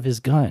very proud of his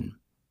gun.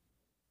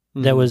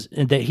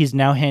 That he's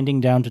now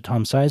handing down to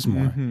Tom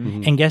Sizemore.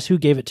 And guess who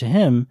gave it to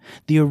him?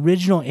 The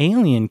original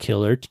alien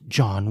killer,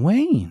 John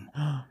Wayne.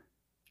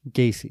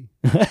 Gacy.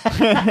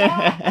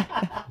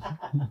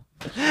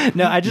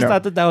 No, I just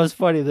thought that was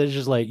funny. They're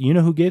just like, you know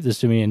who gave this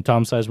to me? And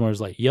Tom Sizemore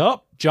is like,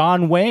 yup,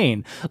 John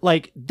Wayne.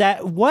 Like,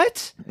 that,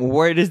 what?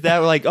 Where does that,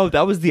 like, oh,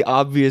 that was the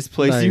obvious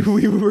place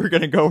we were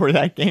going to go where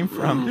that came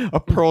from. A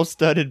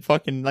pearl-studded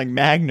fucking, like,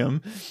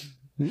 Magnum.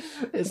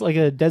 It's like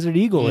a Desert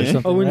Eagle or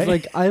something. Owen's right?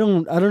 like, I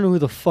don't know who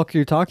the fuck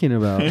you're talking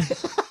about.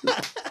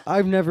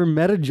 I've never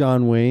met a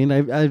John Wayne.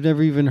 I've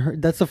never even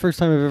heard. That's the first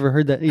time I've ever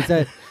heard that. Is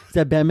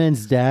that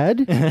Batman's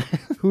dad?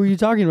 Who are you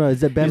talking about?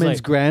 Is that Batman's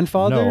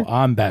grandfather? No,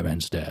 I'm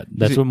Batman's dad.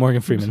 That's what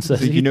Morgan Freeman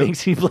says. He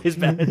thinks he plays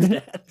Batman's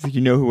dad.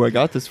 You know who I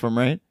got this from,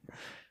 right?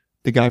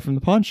 The guy from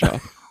the pawn shop.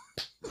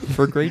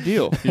 For a great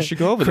deal. You should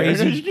go over there.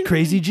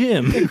 Crazy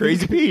Jim.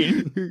 Crazy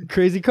Pete.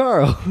 Crazy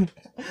Carl.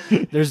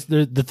 There's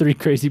the three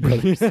crazy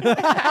brothers. They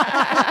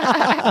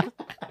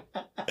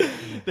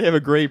have a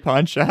great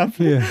pawn shop.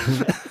 Yeah.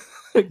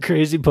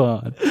 Crazy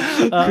pawn.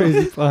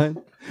 Crazy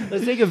pawn.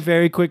 Let's take a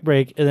very quick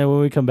break, and then when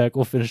we come back,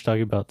 we'll finish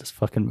talking about this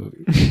fucking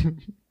movie.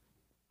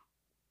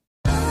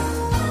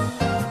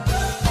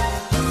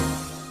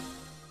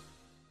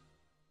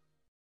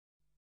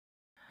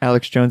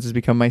 Alex Jones has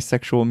become my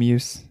sexual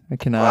muse. I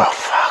cannot.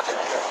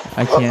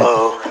 I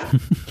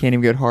can't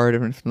even get hard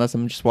unless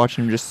I'm just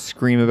watching him just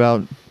scream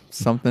about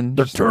something.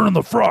 They're turning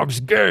the frogs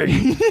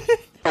gay.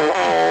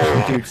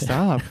 Dude,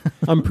 stop.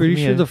 I'm pretty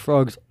sure the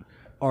frogs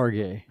are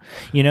gay.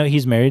 You know,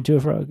 he's married to a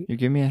frog. You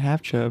give me a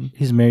half chub.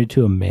 He's married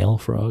to a male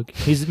frog.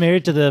 He's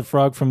married to the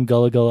frog from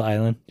Gullah Gullah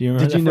Island. Do you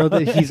remember? Did you know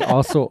that he's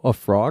also a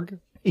frog?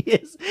 He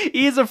is.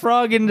 He is a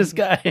frog in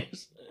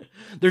disguise.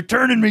 They're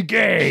turning me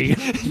gay.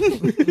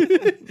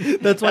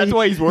 That's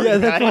why he's working. Yeah,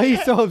 that's why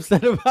he's so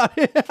upset about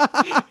it.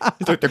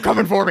 He's like, they're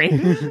coming for me.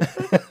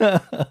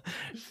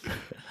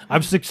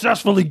 I'm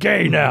successfully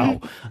gay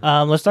now.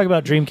 Let's talk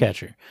about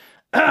Dreamcatcher.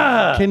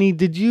 Kenny,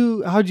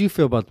 how'd you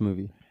feel about the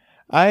movie?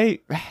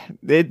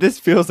 This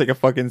feels like a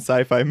fucking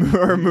sci-fi movie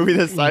or a movie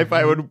that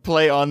sci-fi would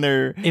play on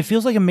their. It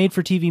feels like a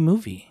made-for-TV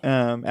movie.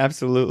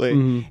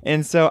 Absolutely.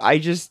 And so I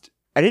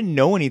didn't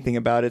know anything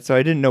about it, so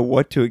I didn't know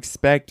what to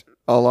expect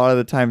a lot of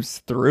the times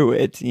through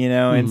it, you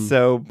know. And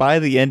so by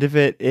the end of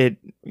it,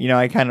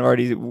 I kind of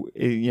already,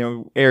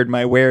 aired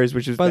my wares,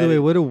 which is. By the way,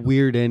 what a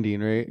weird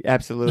ending, right?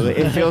 Absolutely.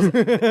 It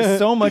feels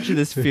so much of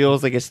this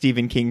feels like a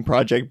Stephen King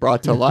project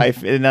brought to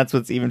life, and that's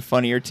what's even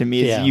funnier to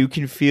me is you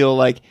can feel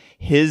like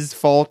his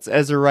faults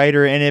as a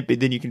writer in it, but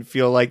then you can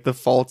feel like the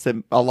faults that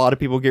a lot of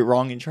people get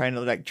wrong in trying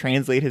to like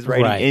translate his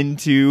writing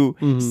into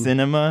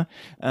cinema.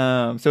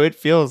 So it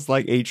feels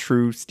like a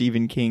true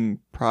Stephen King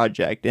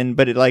project,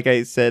 but it, like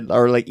I said,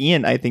 or like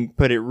Ian, I think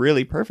put it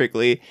really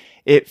perfectly.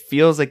 It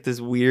feels like this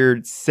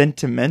weird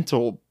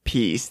sentimental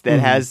piece that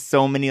has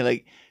so many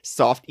like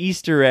soft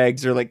Easter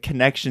eggs or like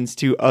connections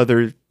to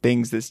other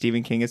things that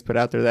Stephen King has put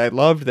out there that I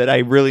loved, that I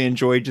really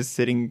enjoyed just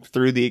sitting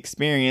through the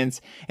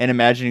experience and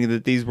imagining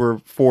that these were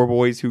four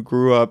boys who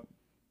grew up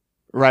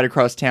right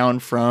across town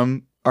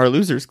from our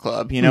Losers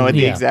Club, at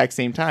the exact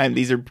same time.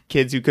 These are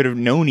kids who could have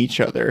known each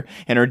other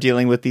and are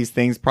dealing with these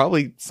things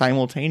probably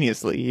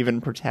simultaneously, even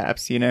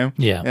perhaps,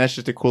 Yeah. And that's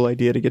just a cool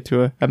idea to get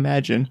to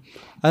imagine.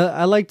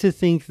 I like to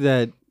think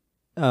that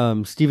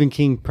Stephen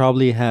King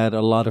probably had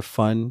a lot of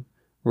fun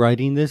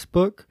writing this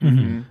book,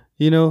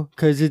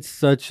 because it's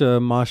such a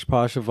mosh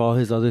posh of all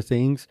his other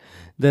things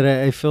that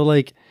I feel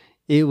like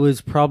it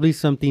was probably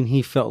something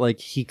he felt like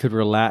he could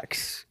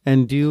relax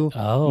and do.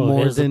 Oh,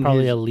 more it was than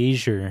probably his- a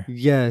leisure.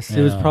 Yes,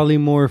 it was Yeah. probably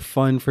more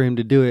fun for him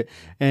to do it,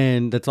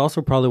 and that's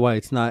also probably why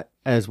it's not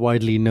as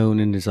widely known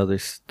in his other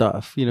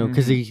stuff. You know,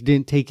 because he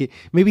didn't take it.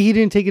 Maybe he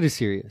didn't take it as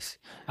serious.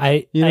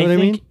 I You know what I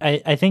think,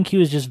 I think he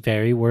was just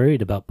very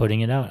worried about putting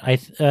it out.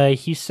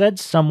 He said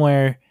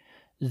somewhere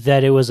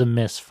that it was a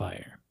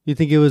misfire. You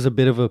think it was a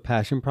bit of a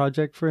passion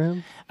project for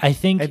him? I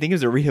think I think it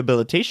was a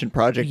rehabilitation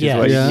project. Yeah. Is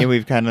what Yeah.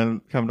 we've kind of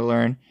come to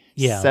learn.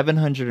 Yeah.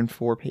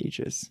 704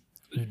 pages.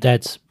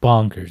 that's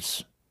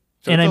bonkers.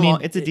 So and it's I a mean,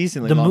 long- it's a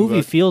decently the long movie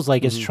book. feels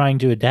like it's trying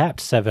to adapt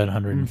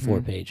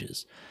 704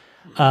 pages.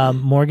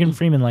 Morgan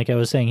Freeman, like I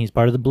was saying, he's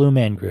part of the Blue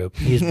Man Group.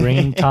 He's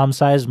bringing Tom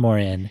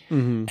Sizemore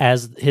in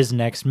as his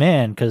next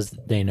man because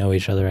they know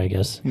each other, I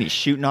guess. And he's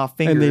shooting off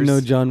fingers. And they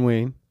know John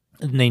Wayne.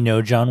 And they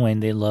know John Wayne.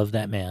 They love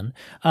that man.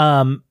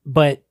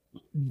 But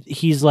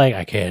he's like,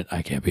 I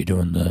can't be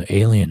doing the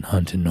alien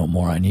hunting no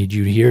more. I need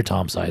you here,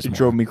 Tom Sizemore. It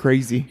drove me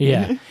crazy.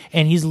 Yeah,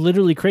 and he's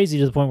literally crazy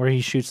to the point where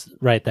he shoots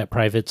that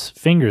private's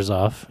fingers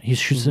off. He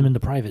shoots them into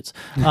privates.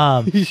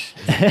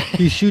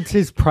 He shoots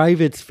his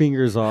private's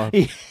fingers off.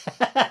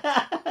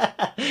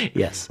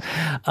 Yes,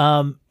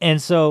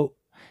 and so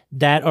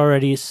that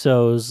already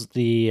sows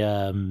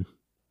the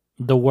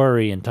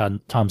worry in Tom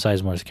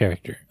Sizemore's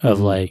character of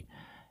like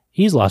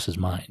he's lost his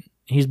mind.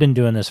 He's been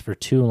doing this for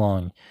too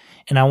long,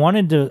 and I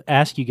wanted to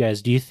ask you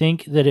guys: do you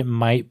think that it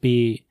might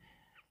be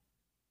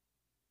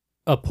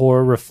a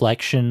poor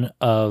reflection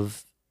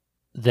of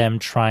them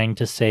trying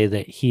to say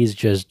that he's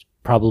just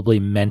probably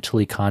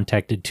mentally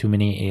contacted too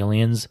many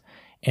aliens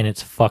and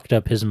it's fucked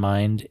up his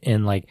mind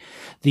in like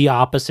the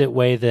opposite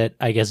way that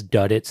I guess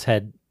Duddits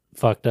had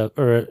fucked up,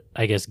 or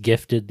I guess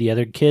gifted the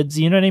other kids,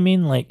 you know what I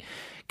mean? Like,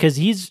 cause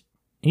he's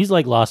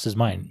like lost his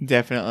mind.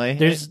 Definitely.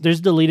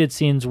 There's deleted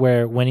scenes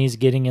where when he's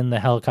getting in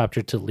the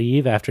helicopter to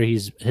leave after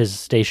his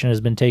station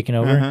has been taken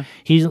over,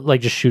 he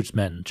like just shoots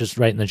men just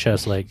right in the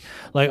chest, like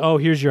oh,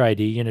 here's your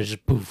ID, you know,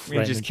 just poof. He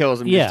right just in the-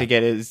 kills him Yeah. just to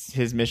get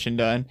his mission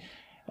done.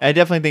 I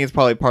definitely think it's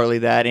probably partly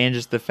that, and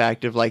just the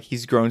fact of like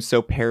he's grown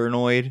so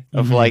paranoid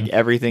of like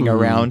everything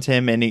around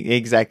him, and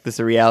this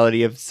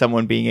reality of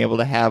someone being able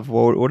to have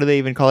what do they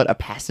even call it, a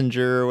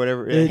passenger or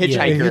whatever, a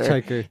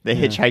hitchhiker, the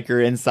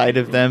hitchhiker inside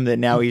of them. That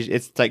now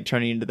it's like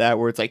turning into that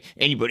where it's like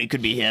anybody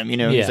could be him, you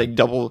know? He's like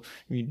dual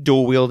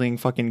wielding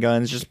fucking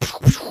guns, just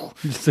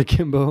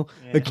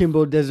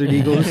akimbo Desert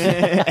Eagles.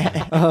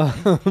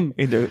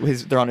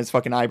 they're on his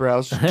fucking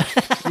eyebrows.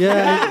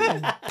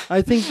 Yeah,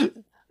 I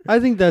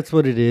think that's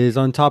what it is.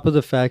 On top of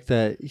the fact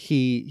that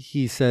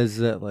he says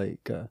that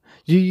like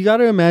you got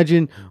to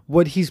imagine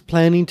what he's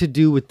planning to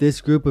do with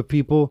this group of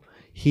people.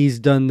 He's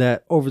done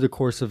that over the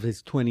course of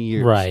his 20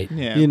 years, Right.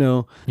 Yeah. You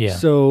know, Yeah.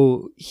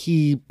 So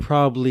he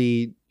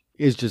probably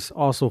is just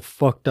also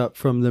fucked up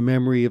from the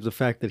memory of the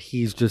fact that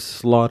he's just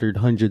slaughtered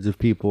hundreds of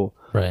people.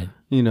 Right.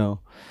 You know,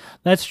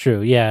 That's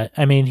true. Yeah.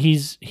 I mean,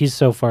 he's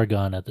so far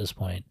gone at this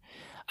point.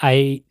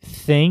 I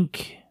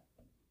think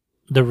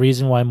the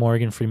reason why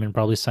Morgan Freeman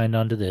probably signed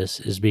on to this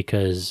is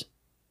because,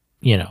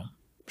 you know,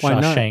 Why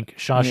not?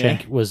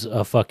 Shawshank was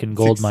a fucking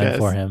gold mine Success.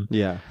 for him.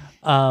 yeah.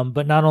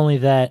 But not only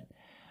that,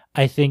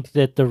 I think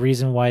that the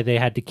reason why they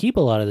had to keep a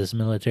lot of this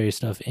military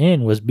stuff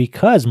in was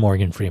because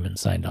Morgan Freeman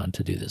signed on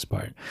to do this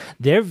part.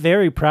 They're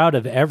very proud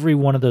of every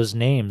one of those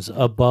names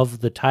above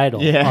the title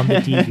on the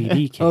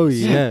DVD case. Oh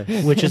yeah.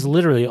 Which is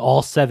literally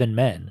all 7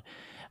 men.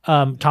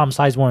 Tom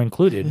Sizemore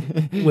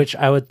included, which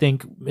I would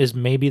think is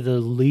maybe the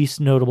least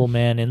notable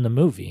man in the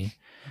movie.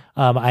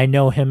 I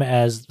know him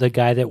as the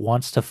guy that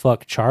wants to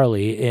fuck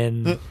Charlie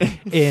in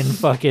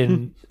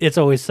fucking It's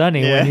Always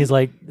Sunny when he's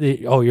like,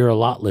 "Oh, you're a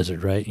lot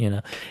lizard, right?" You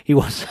know, he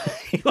wants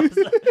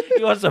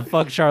to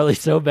fuck Charlie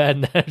so bad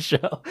in that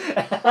show.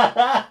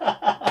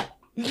 I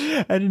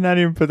did not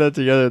even put that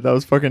together. That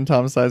was fucking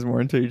Tom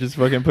Sizemore until you just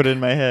fucking put it in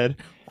my head.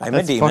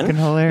 That's fucking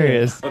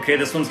hilarious. Okay,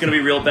 this one's gonna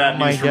be real bad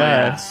My news for my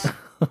God.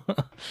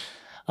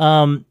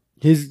 ass.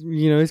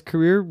 His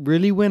career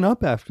really went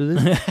up after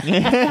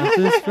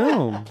this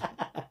film.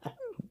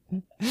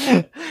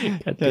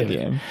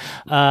 Goddamn.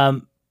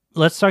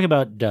 Let's talk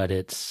about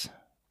Duddits.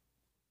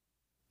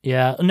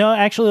 Yeah, no,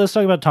 actually, let's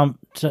talk about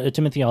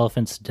Timothy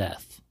Oliphant's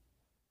death.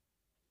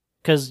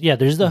 Because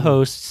there's the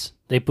hosts.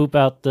 They poop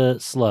out the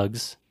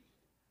slugs.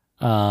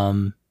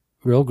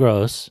 Real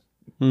gross.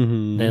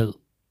 Mm-hmm.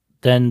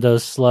 Then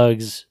those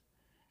slugs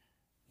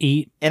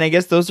eat. And I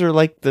guess those are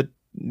like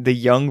the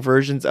young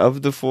versions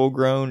of the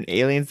full-grown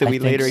aliens that I we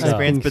think later so.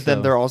 experience, I think but then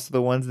so. they're also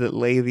the ones that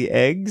lay the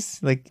eggs.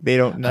 Like they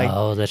don't like.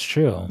 Oh, that's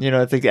true. You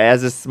know, it's like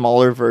as a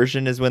smaller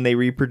version is when they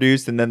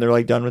reproduce, and then they're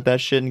like done with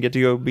that shit and get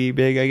to go be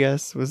big. I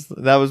guess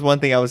that was one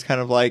thing I was kind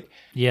of like.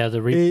 Yeah,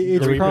 the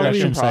It's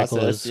reproduction probably- cycle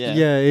process, is. yeah.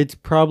 Yeah, it's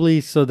probably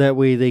so that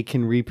way they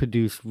can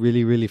reproduce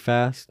really, really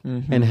fast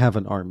and have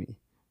an army.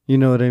 You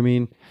know what I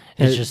mean?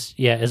 It's just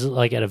it's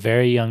like at a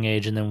very young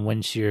age, and then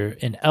once you're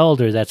an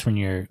elder, that's when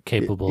you're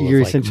capable. You're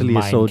of like essentially a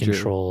mind soldier.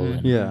 control,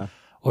 and, Yeah.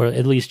 or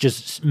at least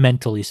just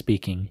mentally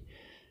speaking.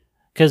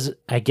 Because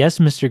I guess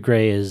Mr.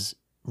 Gray is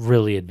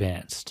really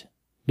advanced.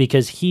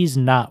 because he's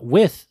not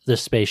with the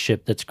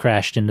spaceship that's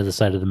crashed into the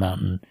side of the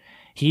mountain.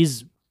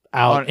 He's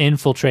out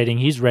infiltrating.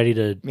 He's ready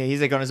to. Yeah,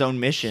 he's like on his own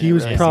mission. He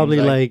was it probably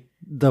seems like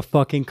the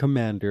fucking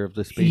commander of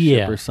the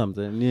spaceship or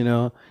something, you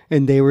know,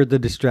 and they were the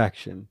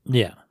distraction.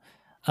 Yeah.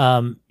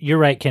 You're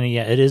right, Kenny.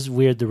 Yeah, it is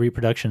weird, the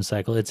reproduction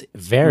cycle. It's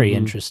very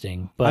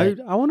interesting. But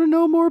I want to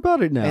know more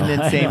about it now. And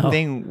then same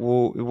thing.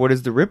 Well, what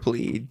does the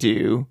Ripley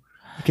do?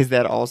 Because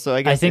that also,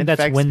 I guess, I think that's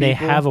infects when they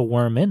people. have a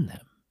worm in them,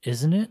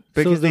 isn't it?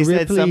 Because So the they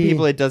said some Ripley-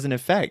 people it doesn't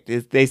affect.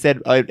 They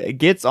said it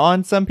gets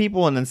on some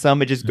people, and then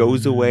some it just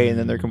goes away, and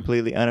then they're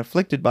completely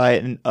unafflicted by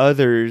it, and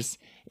others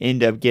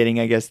end up getting,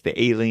 I guess,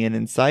 the alien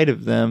inside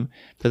of them.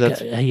 But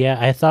that's Yeah,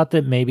 I thought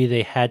that maybe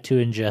they had to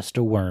ingest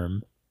a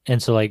worm,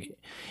 and so like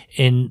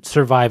in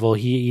survival,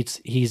 he's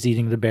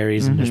eating the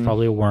berries, and there's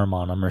probably a worm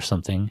on him or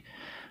something.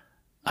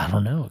 I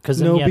don't know,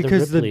 because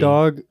because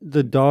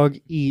the dog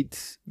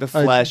eats the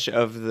flesh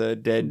of the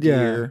dead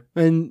deer.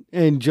 and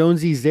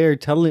Jonesy's there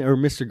telling, or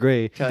Mr.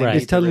 Gray Right.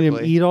 is telling him,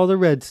 Ripley. eat all the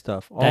red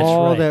stuff, That's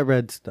all right. that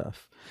red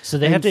stuff. So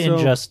they have And to so-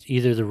 ingest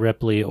either the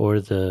Ripley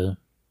or the.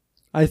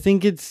 I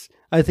think it's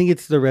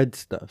the red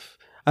stuff.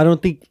 I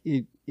don't think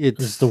it's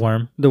It's the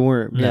worm. The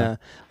worm, Yeah. yeah.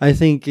 I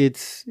think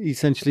it's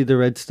essentially the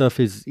red stuff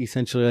is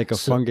essentially like a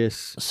So-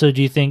 fungus So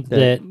do you think that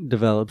that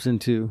develops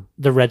into.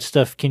 the red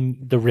stuff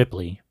the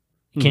Ripley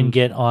can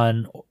get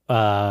on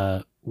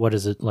what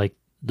is it, like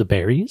the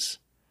berries?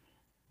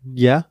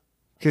 Yeah.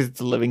 Because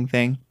it's a living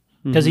thing.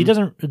 Because he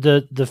doesn't,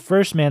 the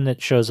first man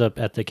that shows up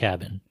at the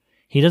cabin,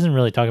 he doesn't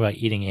really talk about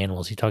eating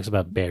animals. He talks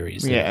about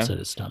berries that upset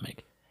his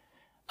stomach.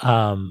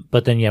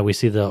 But then we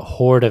see the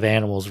horde of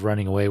animals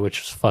running away,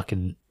 which was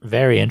fucking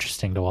very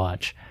interesting to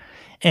watch.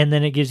 And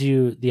then it gives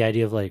you the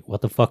idea of like,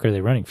 what the fuck are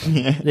they running from?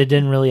 They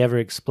didn't really ever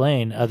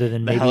explain, other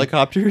than The maybe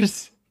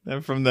helicopters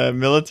from the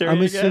military. I'm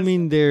I guess?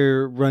 assuming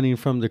they're running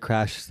from the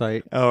crash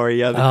site. Oh, or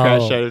the Oh.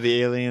 crash out of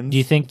the aliens. Do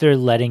you think they're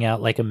letting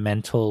out like a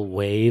mental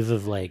wave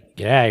of like,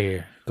 get out of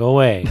here, go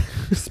away?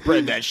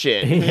 Spread that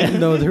shit.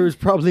 No, there was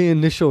probably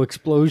initial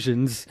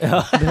explosions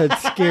that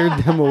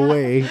scared them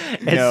away.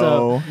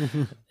 No.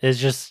 It's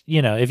just,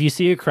 if you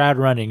see a crowd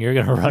running, you're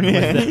going to run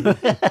with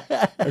them.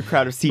 A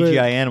crowd of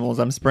CGI animals.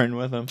 I'm sprinting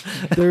with them.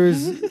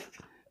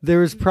 There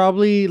was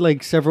probably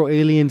like several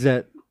aliens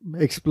that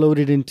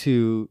exploded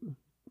into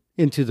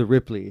the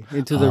Ripley,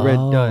 into the red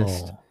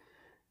dust.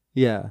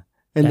 Yeah.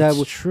 And That's that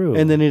was true.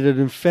 And then it had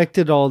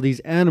infected all these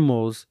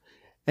animals.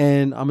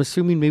 And I'm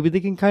assuming maybe they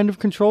can kind of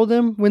control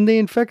them when they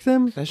infect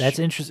them. That's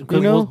interesting. You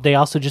know? Well, they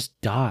also just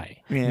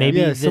die. Yeah. Maybe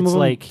Yeah, it's some of them,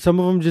 like, some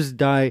of them just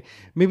die.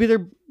 Maybe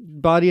their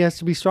body has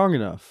to be strong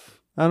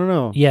enough. I don't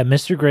know. yeah,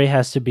 Mr. Gray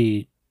has to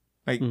be,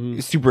 Like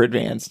super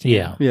advanced.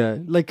 yeah. Yeah,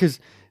 like because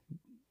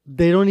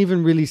they don't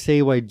even really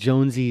say why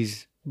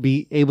Jonesy's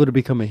be able to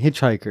become a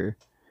hitchhiker.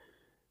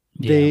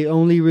 They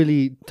only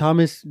really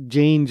Thomas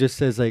Jane just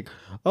says like,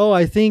 "Oh,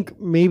 I think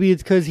maybe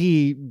it's because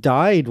he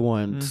died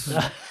once."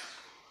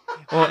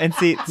 Well, and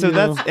see, so You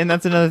know?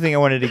 that's another thing I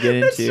wanted to get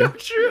into. So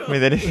true.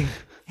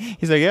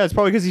 He's like, yeah, it's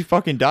probably because he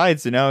fucking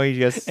died. So now he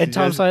just And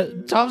Tom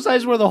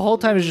Sizemore the whole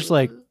time is just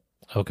like,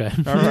 okay.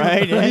 all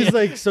right. He's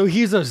like, "So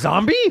he's a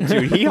zombie?"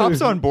 Dude, he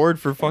hops on board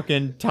for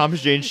fucking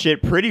Thomas Jane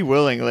shit pretty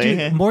willingly.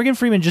 Dude, Morgan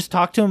Freeman just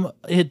talked to him,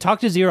 he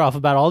talked his ear off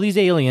about all these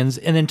aliens,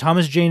 and then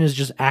Thomas Jane is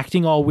just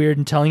acting all weird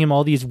and telling him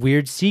all these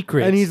weird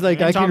secrets. And he's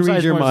like, "I can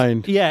read your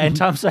mind." Yeah, and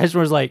Tom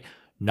Sizemore's like,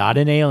 not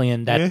an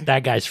alien.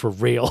 That guy's for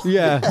real.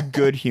 Yeah,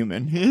 Good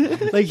human.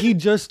 like he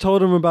just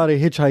told him about a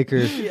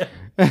hitchhiker.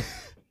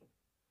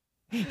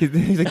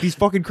 He's like, these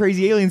fucking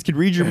crazy aliens can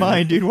read your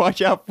mind, dude.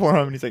 Watch out for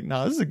him. And he's like,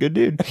 no, this is a good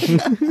dude.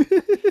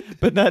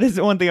 But that is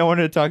the one thing I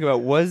wanted to talk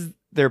about was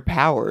their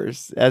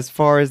powers. As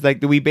far as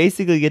like, we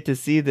basically get to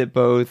see that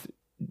both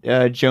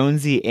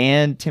Jonesy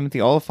and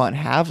Timothy Oliphant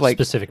have like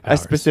Specific a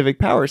powers. specific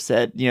power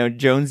set.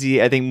 Jonesy,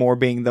 I think more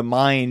being the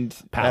mind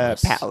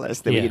Palace.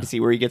 palace that we Yeah. get to see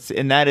where he gets,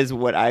 and that is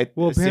what I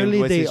Well, assumed apparently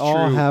was they his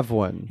all true- have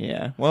one.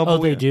 Yeah. Well, Oh,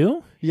 but they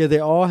do? Yeah, they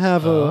all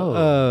have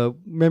a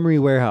memory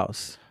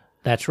warehouse.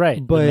 That's right.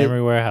 But- the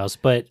Memory Warehouse.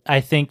 But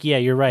I think, yeah,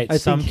 you're right. I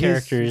Some think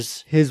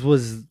characters. his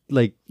was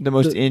like The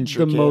most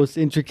intricate. the most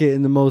intricate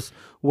and the most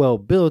well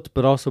built,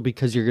 but also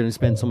because you're going to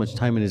spend so much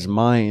time in his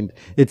mind,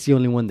 it's the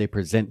only one they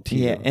present to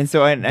you. Yeah, and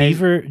so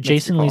Beaver,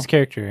 Jason Lee's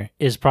character,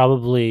 is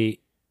probably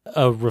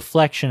a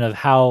reflection of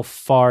how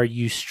far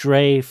you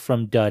stray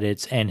from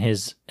Duddits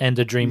and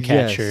the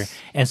Dreamcatcher. Yes.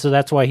 And so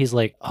that's why he's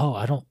like, oh,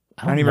 I don't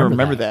even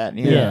remember that.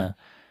 Yeah.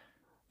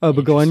 Oh,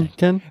 but go on,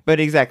 Ken. But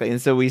exactly,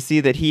 and so we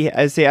see that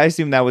I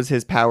assume that was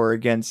his power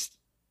against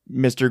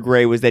Mr.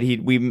 Gray, was that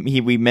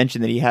we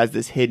mentioned that he has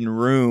this hidden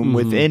room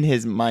within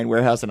his mind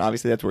warehouse, and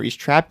obviously that's where he's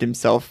trapped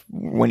himself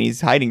when he's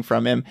hiding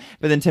from him.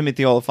 But then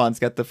Timothy Oliphant's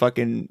got the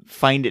fucking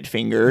find it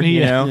finger,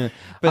 you know. Yeah.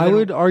 But I then-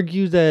 would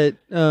argue that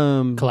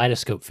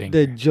Kaleidoscope finger.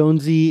 that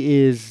Jonesy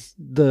is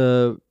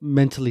the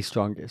mentally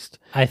strongest.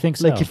 I think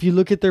so. Like if you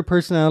look at their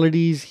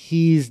personalities,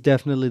 he's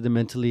definitely the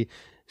mentally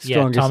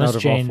strongest Thomas out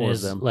of Jane all four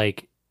is of them.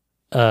 like,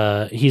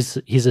 he's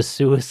a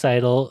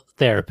suicidal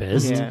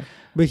therapist. Yeah.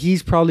 But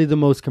he's probably the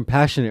most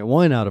compassionate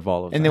one out of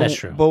all of them. And then, That's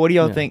true. But what do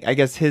y'all think? I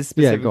guess his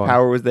specific go on.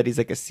 power was that he's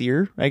like a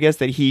seer. I guess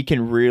that he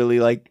can really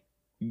like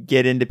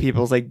get into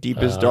people's like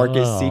deepest,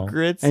 darkest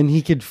secrets. And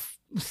he could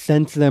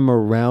sense them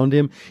around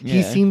him. He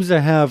Yeah. seems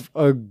to have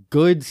a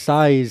good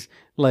size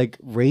like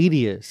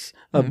radius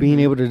of being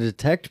able to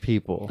detect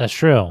people. That's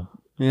true.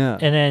 Yeah.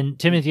 And then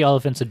Timothy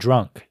Oliphant's a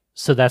drunk,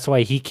 so that's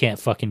why he can't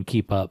fucking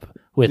keep up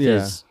with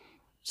his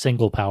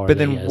single power. But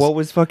that he then has. what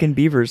was fucking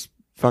Beaver's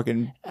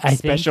fucking I think-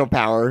 special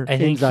power? I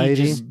think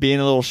Anxiety. he just Being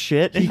a little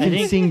shit. He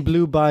can sing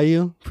Blue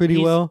Bayou pretty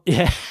he's- well.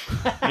 Yeah.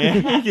 Yeah,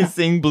 he can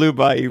sing Blue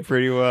Bayou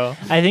pretty well.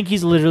 I think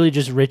he's literally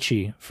just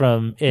Richie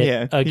from it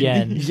Yeah.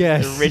 again.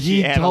 Yes, The Richie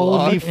he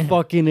analog. totally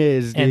fucking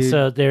is, dude. And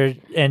so there,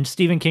 and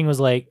Stephen King was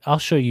like, "I'll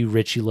show you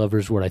Richie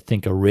lovers what I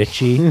think of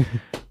Richie.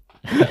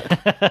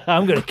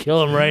 I'm gonna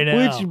kill him right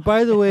now." Which,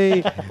 by the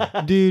way,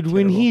 dude,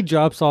 when he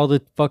drops all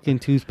the fucking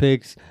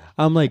toothpicks,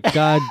 I'm like,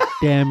 God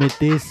damn it,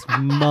 this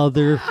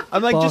mother.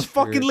 I'm like, just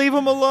fucking leave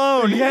him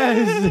alone.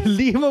 Yes,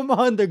 leave him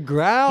on the he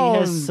ground.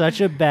 has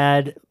such a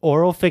bad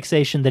oral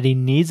fixation that he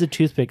needs a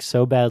toothpick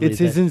so badly. It's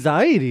his that-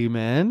 anxiety,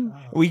 man.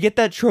 We get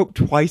that trope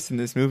twice in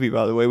this movie,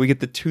 by the way. We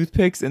get the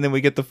toothpicks and then we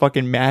get the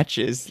fucking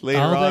matches later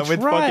Oh, on that's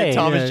with right. fucking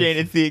Thomas Yes. Jane.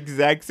 It's the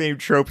exact same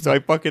trope, so I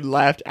fucking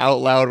laughed out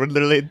loud when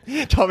literally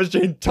Thomas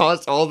Jane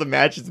tossed all the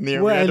matches in the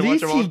air. Well, We had at to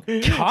watch least them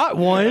all. he caught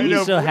one. I he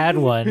know. still had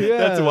one.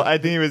 That's Yeah. what I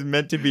think it was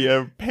meant to be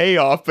a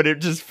payoff, but it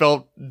just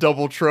felt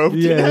double troped.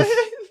 Yes.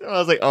 I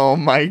was like, oh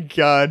my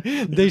god.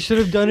 They should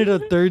have done it a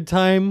third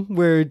time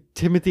where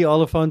Timothy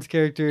Oliphant's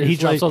character He is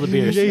drops like- all the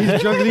beers. Yeah,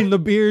 he's juggling the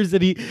beers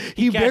and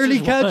he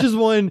barely catches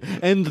one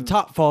and the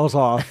top falls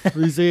off.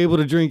 He's able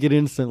to drink it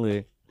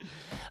instantly.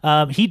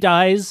 He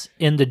dies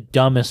in the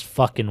dumbest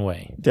fucking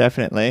way.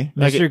 Definitely.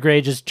 Mr. Gray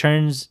just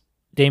turns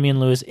Damian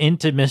Lewis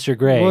into Mr.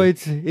 Gray. Well,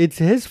 it's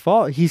his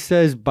fault. He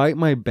says, "Bite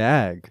my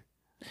bag."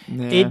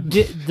 It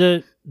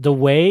did, the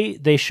way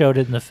they showed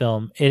it in the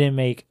film, it didn't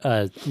make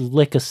a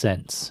lick of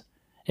sense.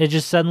 It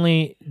just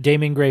suddenly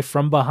Damian Gray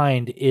from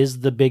behind is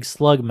the big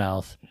slug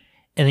mouth,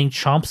 and then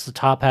chomps the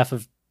top half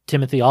of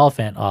Timothy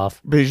Oliphant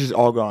off. But he's just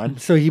all gone.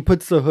 So he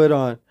puts the hood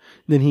on,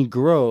 then he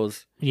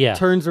grows, Yeah,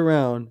 turns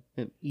around,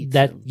 and eats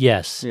that him.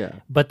 yes. Yeah.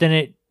 But then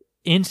it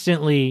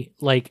instantly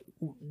like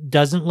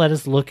doesn't let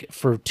us look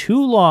for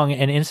too long,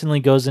 and instantly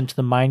goes into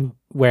the mine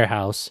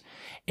warehouse,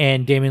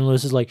 and Damian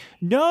Lewis is like,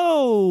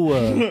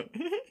 "No."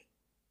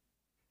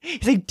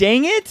 He's like,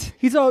 dang it.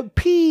 He's all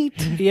Pete.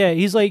 Yeah,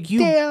 he's like, "You."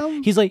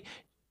 Damn. He's like,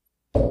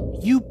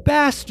 "You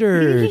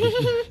bastard."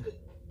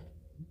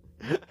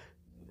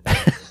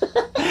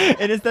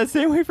 And it's that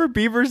same way for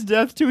Beaver's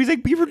death too. He's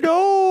like, Beaver,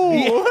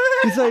 no.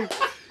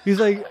 He's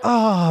like,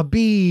 ah,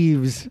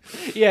 Beeves.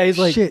 Yeah, he's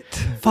like, Shit.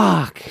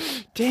 "Fuck."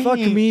 Dang Fuck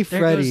it. me, There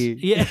Freddy.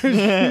 goes- yeah.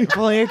 If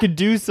only I could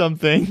do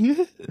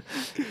something.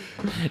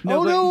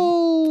 Oh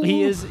no.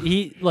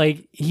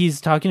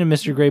 He's talking to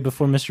Mr. Gray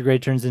before Mr. Gray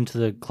turns into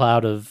the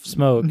cloud of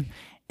smoke,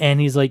 and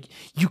he's like,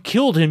 "You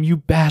killed him, you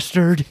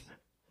bastard."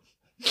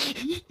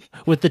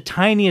 With the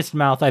tiniest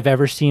mouth I've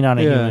ever seen on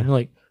a Yeah. human.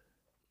 Like,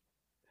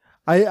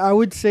 I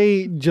would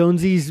say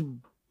Damian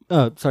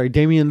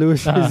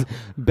Lewis's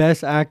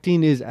best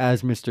acting is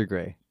as Mr.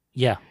 Gray.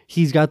 yeah.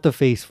 He's got the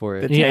face for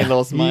The it. tiny Yeah.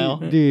 little smile.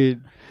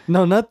 Dude.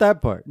 No, not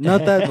that part.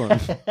 Not that one.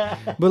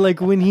 But like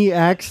when he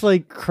acts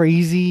like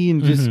crazy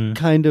and just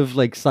kind of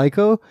like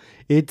psycho,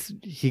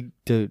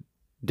 dude,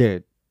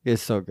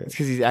 it's so good. It's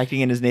because he's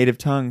acting in his native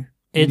tongue.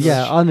 It's,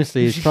 Yeah,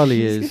 honestly, it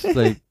probably is.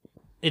 Like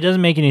it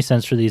doesn't make any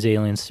sense for these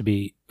aliens to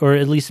be, or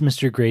at least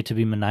Mr. Gray to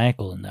be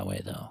maniacal in that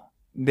way, though.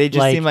 They just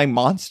Like, seem like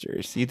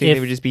monsters. You think if- they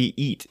would just be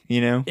eat, you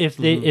know? If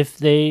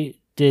they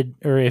did,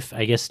 or if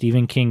I guess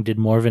Stephen King did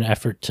more of an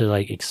effort to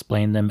like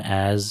explain them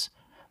as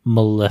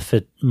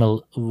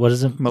what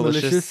is it?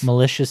 Malicious.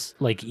 Malicious,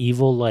 like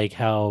evil, like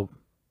how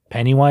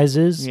Pennywise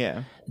is.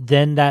 Yeah.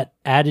 Then that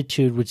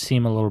attitude would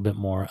seem a little bit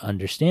more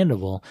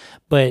understandable.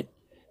 But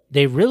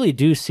they really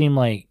do seem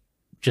like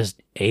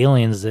just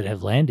aliens that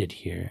have landed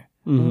here.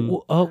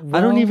 I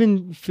don't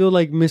even feel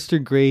like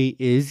Mr. Gray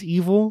is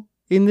evil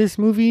in this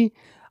movie.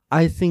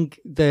 I think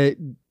that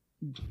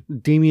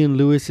Damian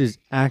Lewis's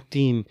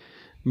acting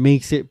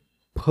makes it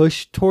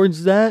push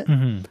towards that.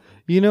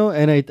 You know,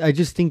 and I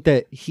just think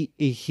that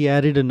he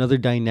added another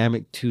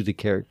dynamic to the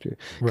character.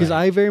 Because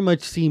Right. I very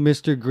much see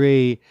Mr.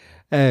 Gray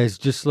as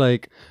just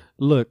like,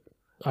 look,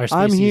 Our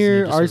I'm species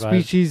here, need to our survive.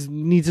 species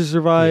needs to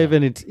survive, Yeah.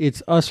 and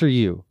it's us or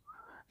you.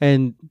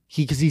 And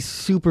because he's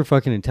super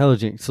fucking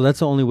intelligent, so that's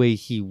the only way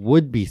he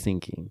would be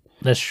thinking.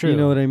 That's true. You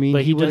know what I mean?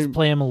 But He he does wouldn't-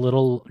 play him a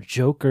little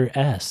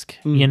Joker-esque,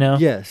 you know?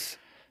 Yes.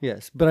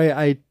 But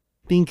I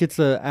think it's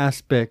an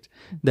aspect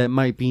that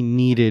might be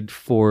needed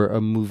for a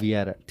movie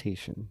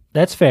adaptation.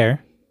 That's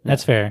fair.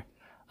 That's fair.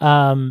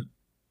 A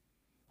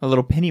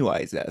little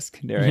Pennywise-esque,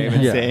 dare I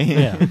even Yeah. say.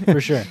 Yeah, for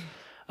sure.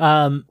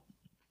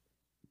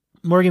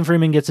 Morgan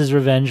Freeman gets his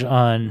revenge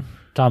on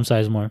Tom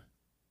Sizemore,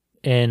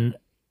 and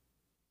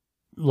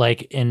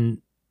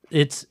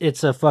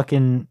it's a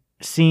fucking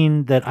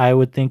scene that I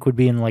would think would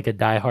be in like a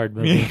Die Hard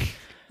movie.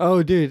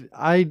 Oh, dude,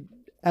 I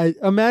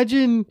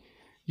imagine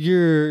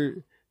you're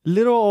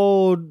little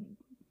old,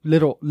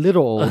 your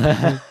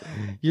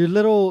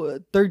little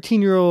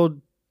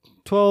 13-year-old,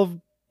 12,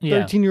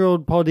 Yeah.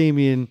 13-year-old Paul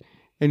Damien,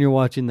 and you're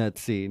watching that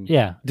scene.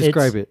 Yeah.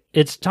 Describe it.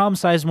 It's Tom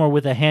Sizemore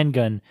with a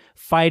handgun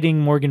fighting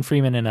Morgan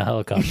Freeman in a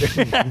helicopter.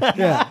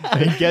 Yeah.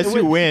 And guess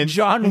who wins?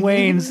 John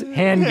Wayne's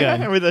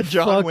handgun. With a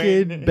John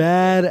Fucking Wayne.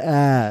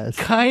 badass.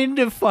 Kind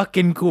of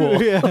fucking cool.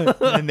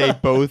 And they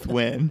both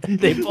win.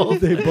 They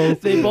both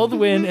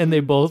win and they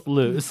both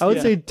lose. I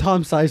would say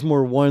Tom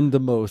Sizemore won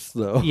the most,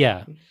 though.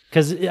 Yeah.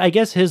 Because I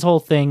guess his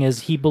whole thing is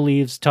he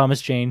believes Thomas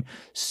Jane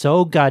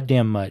so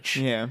goddamn much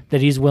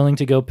that he's willing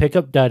to go pick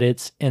up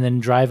Duddits and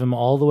then drive him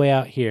all the way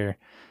out here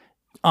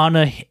on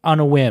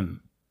a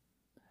whim.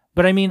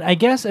 But I mean, I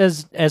guess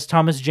as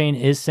Thomas Jane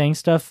is saying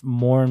stuff,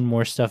 more and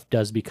more stuff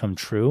does become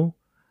true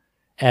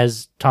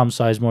as Tom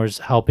Sizemore's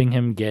helping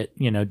him get,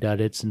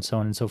 Duddits and so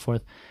on and so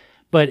forth.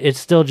 But it's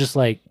still just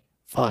like,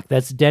 fuck,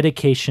 that's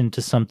dedication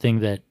to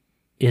something that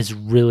is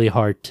really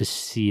hard to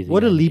see.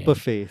 What a leap of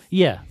faith.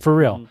 Yeah, for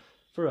real.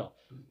 For real.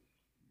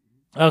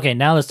 Okay,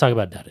 now let's talk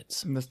about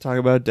Duddits. Let's talk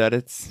about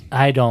Duddits.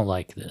 I don't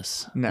like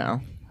this.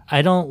 No.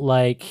 I don't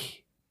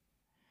like...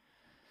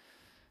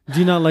 Do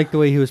you not like the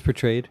way he was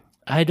portrayed?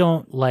 I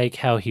don't like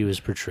how he was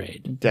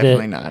portrayed.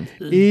 Definitely not.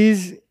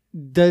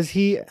 Does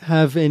he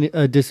have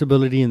a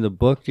disability in the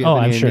book? Do you have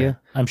I'm any sure.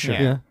 idea? I'm sure.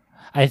 Yeah.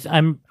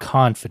 I'm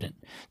confident.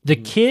 The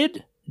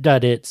kid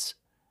Duddits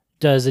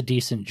does a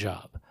decent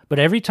job. But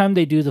every time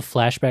they do the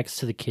flashbacks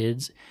to the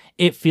kids,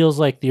 it feels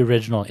like the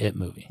original It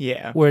movie.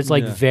 Yeah. Where it's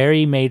like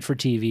very made for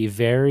TV,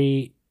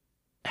 very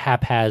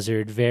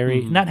haphazard, very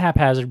not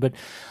haphazard, but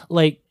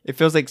like it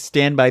feels like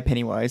Stand by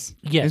Pennywise.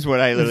 Yeah. Is what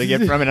I literally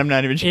get from it. I'm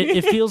not even sure.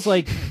 it feels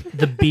like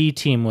the B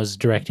team was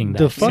directing that.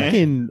 The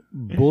fucking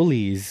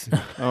bullies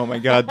Oh my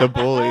god, the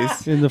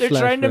bullies. in the They're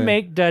trying to flashback.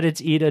 make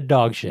Duddits eat a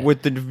dog shit.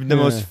 With the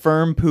most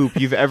firm poop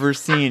you've ever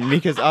seen,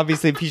 because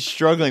obviously if he's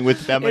struggling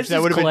with that much, It's that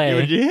just would have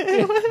clay.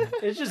 been.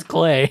 It's just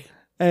clay.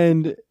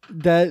 And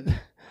that,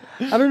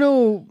 I don't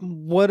know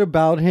what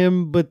about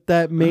him, but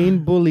that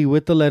main bully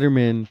with the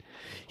Letterman,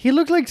 he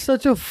looked like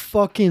such a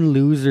fucking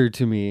loser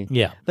to me.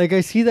 Yeah. Like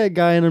I see that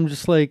guy and I'm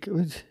just like,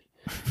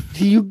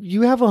 do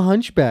you have a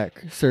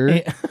hunchback,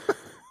 sir?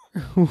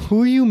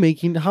 Who are you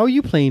making? How are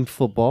you playing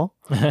football?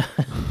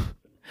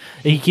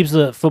 He keeps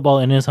the football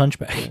in his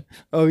hunchback.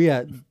 Oh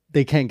yeah,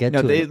 they can't get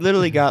No, to they it.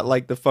 literally got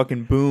like the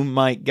fucking boom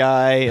mic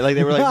guy. Like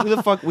they were like, "Who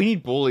the fuck? We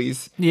need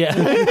bullies." Yeah.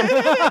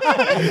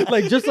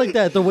 Like just like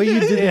that, the way you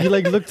did it, you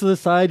like look to the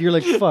side, you're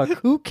like, fuck,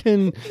 who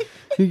can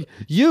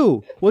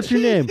you? What's your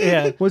name?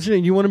 Yeah. What's your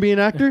name? You want to be an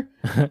actor?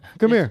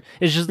 Come here.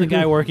 It's just the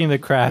guy working the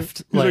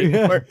craft. Like,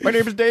 My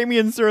name is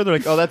Damien, sir. They're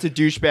like, "Oh, that's a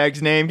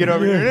douchebag's name. Get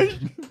over here."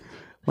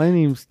 My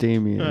name's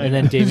Damien. and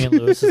then Damian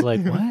Lewis is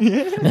like,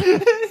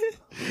 what?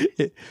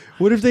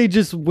 What if they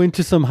just went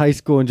to some high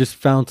school and just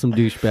found some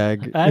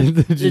douchebag?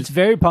 It's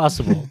very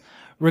possible.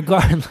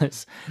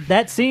 Regardless,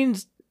 that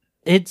scene's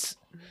it's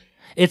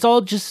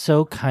all just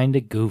so kind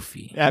of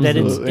goofy that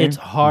Absolutely. it's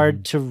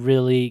hard to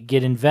really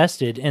get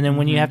invested. And then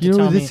when you have to You know,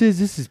 tell this me,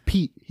 is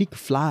Pete. He could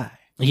fly.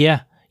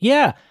 yeah,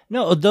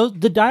 no,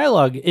 the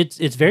dialogue, it's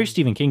very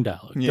Stephen King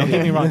dialogue. Don't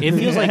get me wrong. It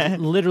feels like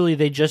literally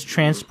they just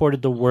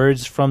transported the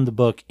words from the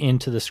book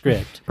into the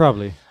script.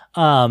 Probably.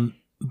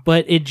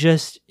 But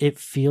it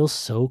feels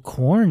so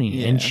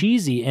corny and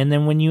cheesy. And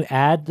then when you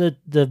add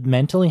the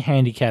mentally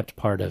handicapped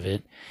part of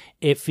it,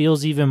 it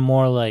feels even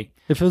more like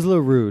It feels a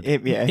little rude.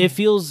 it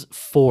feels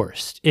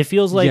forced. It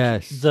feels like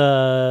Yes.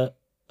 the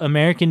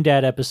American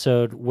Dad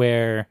episode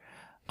where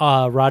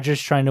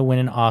Roger's trying to win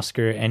an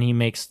Oscar and he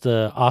makes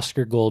the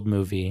Oscar Gold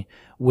movie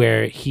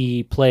where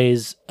he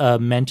plays a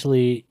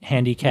mentally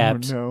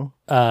handicapped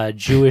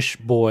Jewish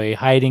boy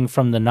hiding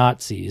from the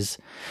Nazis.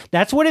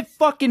 That's what it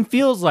fucking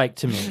feels like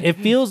to me. It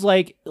feels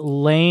like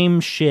lame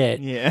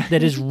shit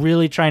that is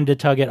really trying to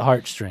tug at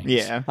heartstrings.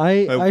 Yeah.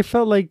 I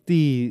felt like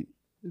the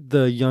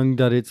young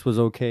Duddits was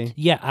okay.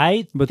 Yeah,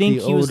 I But think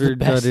the he was the older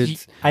best.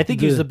 Duddits- I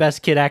think he was the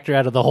best kid actor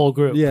out of the whole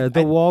group. Yeah,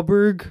 the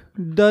Wahlberg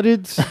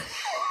Duddits.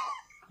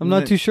 I'm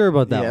not too sure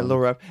about that Yeah, a one.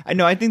 little rough. I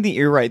know. I think that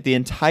you're right. The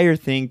entire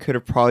thing could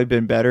have probably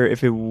been better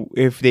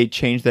if they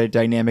changed the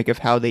dynamic of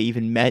how they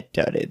even met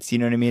Duddits. You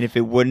know what I mean? If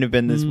it wouldn't have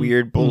been this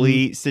weird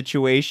bully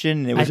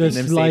situation, it was Just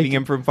them like- saving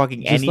him from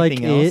fucking just like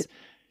anything else. It,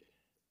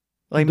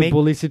 Like the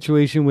bully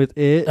situation with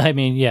it. I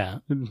mean, yeah.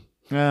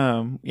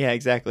 Yeah,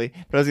 exactly.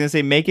 But I was gonna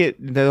say, make it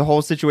the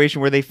whole situation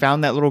where they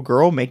found that little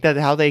girl. Make that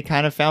how they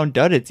kind of found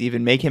Duddits.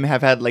 Even make him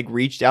have had like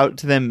reached out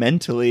to them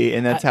mentally,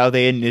 and that's how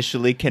they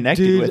initially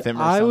connected Dude, with him.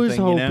 Or I something, was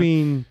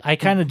hoping. I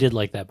kind of did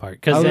like that part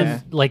because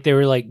then, like, they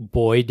were like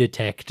boy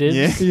detectives.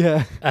 Yeah.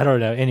 Yeah. I don't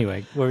know.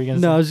 Anyway, what were we gonna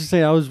No, I say? was just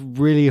saying. I was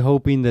really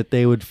hoping that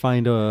they would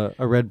find a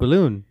red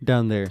balloon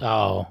down there.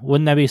 Oh,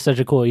 wouldn't that be such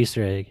a cool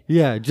Easter egg?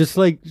 Yeah, just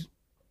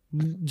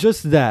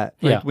that.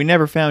 Like, Yeah. we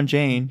never found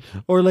Jane.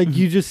 Or like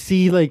you just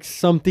see like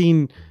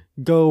something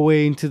go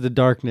away into the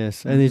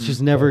darkness and it's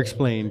just never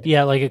explained.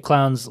 Yeah, like a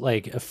clown's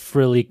like a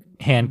frilly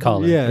hand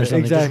collar. Yeah, or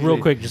something. exactly. Just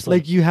real quick, just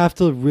like you have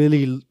to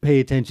really pay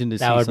attention to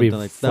see that would be something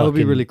like that. That would be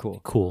fucking really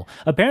cool. Cool.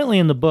 Apparently,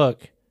 in the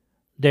book,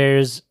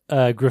 there's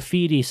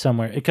graffiti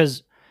somewhere.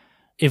 Because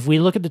if we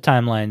look at the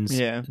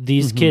timelines,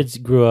 these kids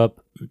grew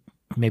up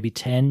maybe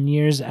 10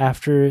 years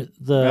after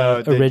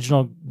the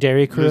original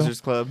Derry crew.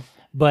 Losers Club.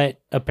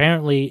 But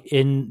apparently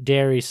in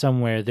Derry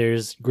somewhere,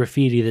 there's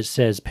graffiti that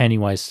says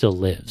Pennywise still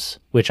lives,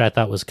 which I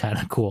thought was kind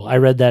of cool. I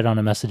read that on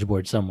a message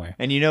board somewhere.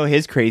 And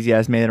his crazy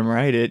ass made him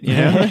write it, you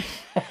know?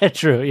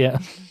 True, yeah.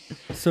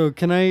 So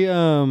can I,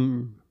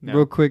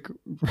 real quick,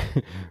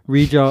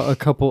 read y'all a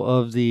couple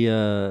of the,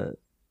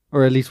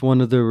 or at least one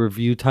of the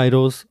review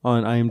titles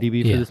on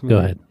IMDb for this movie? Go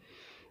ahead.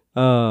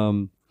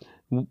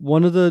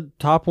 One of the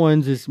top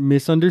ones is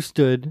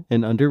misunderstood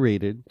and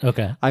underrated.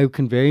 Okay. I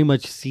can very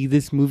much see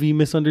this movie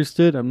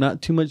misunderstood. I'm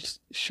not too much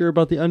sure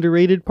about the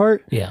underrated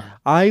part. Yeah.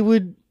 I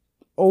would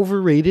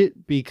overrate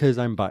it because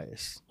I'm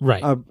biased.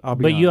 Right. I'll be but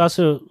honest. you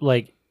also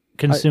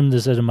consume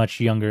this at a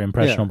much younger,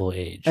 impressionable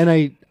age. And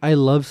I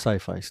love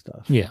sci-fi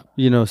stuff. Yeah.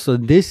 So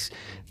this...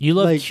 You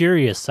love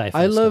curious sci-fi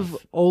I love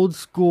stuff. old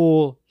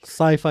school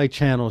sci-fi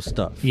channel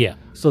stuff. Yeah.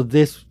 So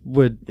this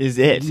is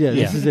it. Yeah,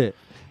 this is it.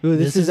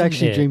 This is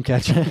actually it.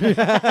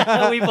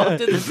 Dreamcatcher. We both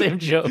did the same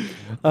joke.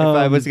 If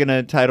I was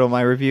gonna title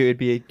my review, it'd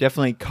be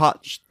definitely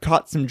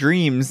caught some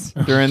dreams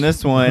during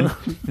this one,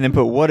 and then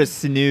put what a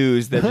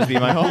snooze. That would be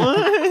my whole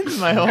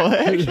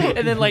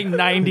And then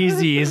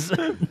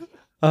 90s.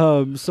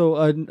 So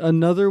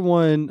another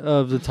one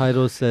of the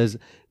titles says,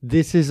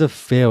 "This is a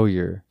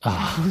failure,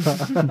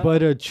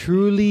 but a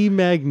truly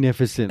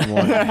magnificent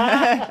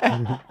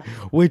one,"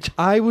 which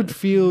I would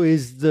feel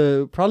is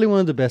probably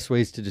one of the best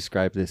ways to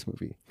describe this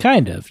movie.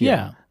 Kind of,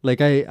 yeah. Like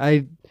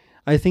I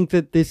think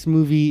that this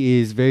movie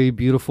is very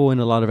beautiful in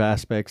a lot of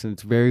aspects, and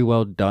it's very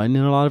well done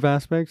in a lot of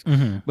aspects.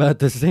 But at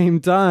the same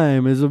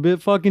time, it's a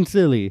bit fucking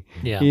silly.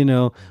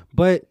 Yeah.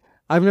 But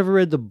I've never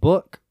read the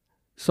book.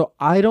 So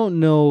I don't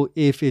know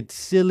if it's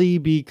silly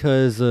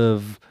because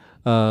of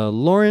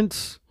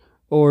Lawrence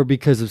or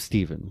because of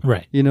Steven.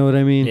 Right. You know what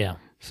I mean? Yeah.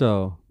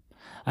 So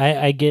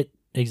I get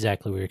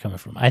exactly where you're coming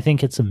from. I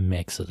think it's a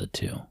mix of the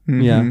two.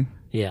 Yeah.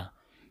 Yeah.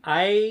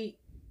 I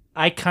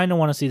kind of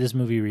want to see this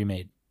movie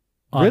remade.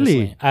 Honestly.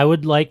 Really? I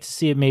would like to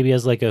see it maybe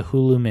as like a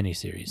Hulu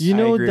miniseries. You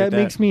know, agree that with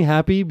makes that. me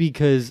happy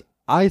because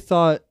I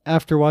thought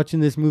after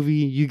watching this movie,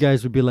 you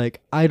guys would be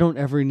like, I don't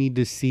ever need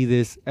to see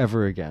this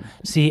ever again.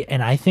 See,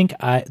 and I think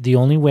the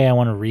only way I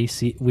want to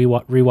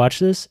rewatch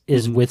this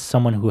is with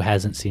someone who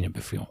hasn't seen it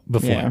before.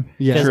 Yeah.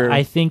 Because True.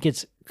 I think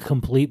it's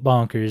complete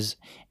bonkers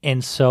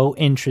and so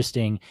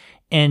interesting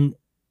and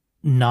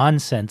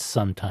nonsense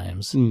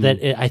sometimes that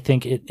I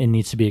think it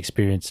needs to be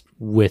experienced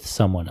with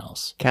someone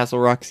else. Castle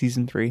Rock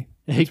season 3.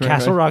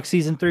 Castle Rock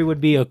season 3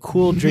 would be a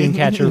cool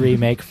Dreamcatcher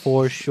remake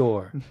for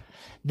sure.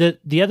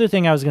 The other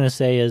thing I was going to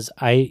say is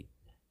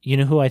you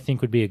know who I think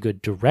would be a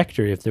good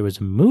director if there was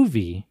a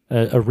movie,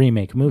 a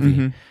remake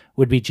movie,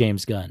 would be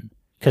James Gunn.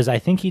 Because I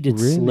think he did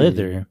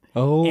Slither.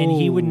 Oh. And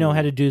he would know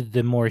how to do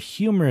the more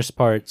humorous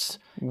parts.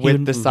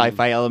 With the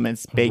sci-fi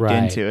elements baked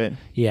Right. into it.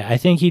 Yeah, I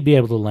think he'd be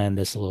able to land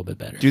this a little bit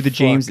better. Do the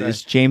James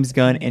James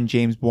Gunn and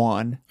James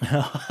Wan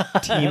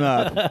team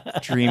up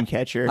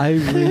Dreamcatcher.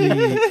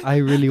 I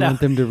really want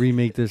them to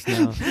remake this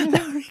now.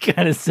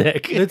 Kind of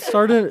sick. Let's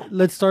start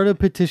a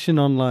petition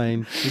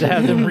online. To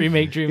have them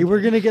remake Dream.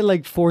 We're gonna get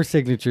like 4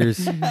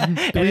 signatures.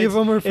 3 of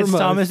them are from It's us.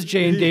 Thomas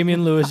Jane,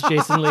 Damian Lewis,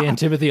 Jason Lee, and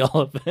Timothy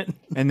Oliphant.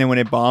 And then when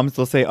it bombs,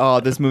 they'll say, "Oh,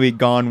 this movie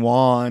gone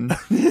Wan,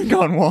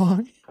 gone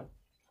Wan."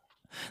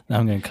 Now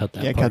I'm gonna cut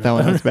that. Yeah, part cut that out.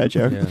 one. That's a bad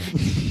joke.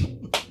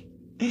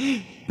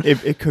 Yeah.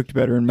 It cooked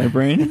better in my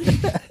brain.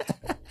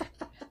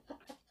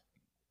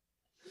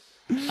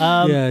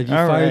 Yeah, you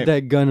all fired right.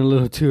 that gun a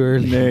little too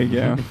early. There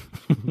you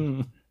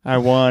go. I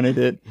wanted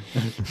it.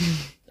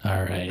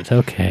 All right.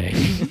 Okay.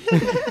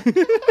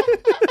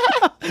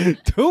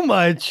 Too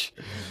much.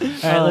 All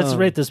right. Let's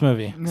rate this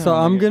movie. So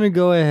I'm gonna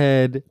go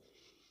ahead,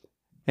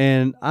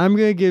 and I'm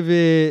gonna give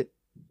it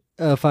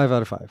a 5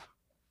 out of 5,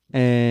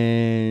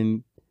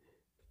 and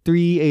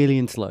 3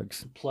 alien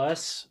slugs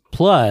Plus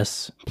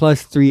plus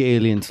 3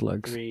 alien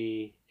slugs.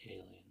 3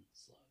 alien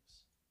slugs.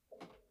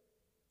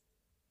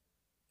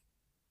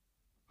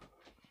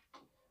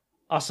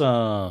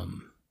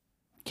 Awesome.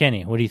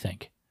 Kenny, what do you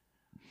think?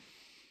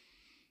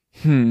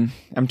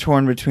 I'm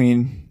torn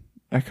between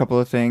a couple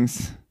of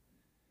things.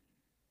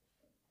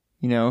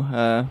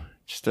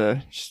 Just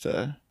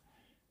a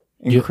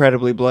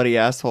incredibly bloody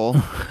asshole,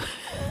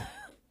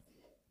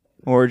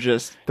 or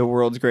just the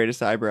world's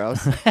greatest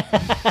eyebrows.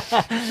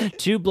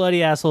 2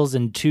 bloody assholes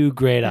and 2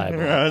 great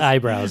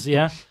eyebrows.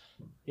 Yeah.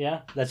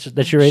 Yeah. That's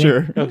your rating.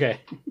 Sure. Okay.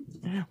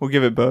 We'll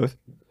give it both.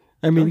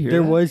 I mean, hear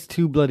there that. was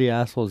 2 bloody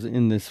assholes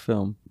in this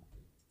film.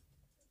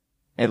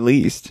 At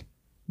least.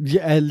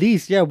 Yeah, at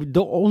least. Yeah,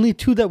 the only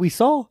 2 that we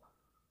saw.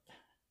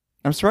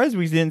 I'm surprised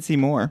we didn't see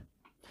more.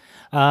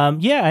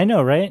 Yeah, I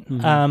know, right?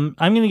 I'm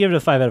gonna give it a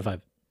 5 out of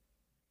 5.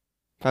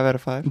 5 out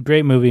of 5.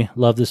 Great movie.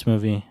 Love this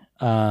movie.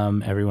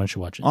 Everyone should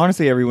watch it.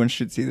 Honestly, everyone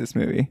should see this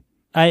movie.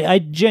 I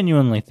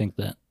genuinely think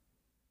that.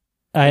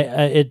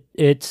 It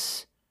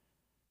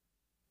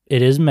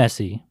is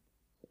messy.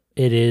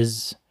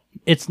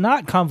 It's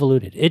not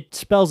convoluted. It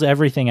spells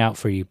everything out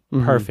for you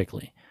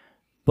perfectly.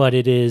 but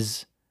it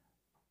is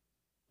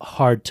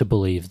hard to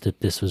believe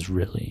that this was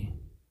really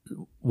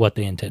what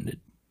they intended.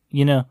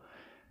 You know,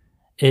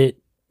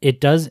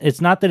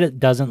 it's not that it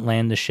doesn't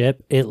land the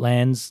ship. It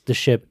lands the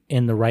ship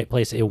in the right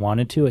place it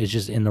wanted to. It's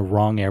just in the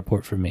wrong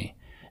airport for me.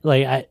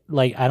 I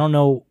don't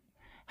know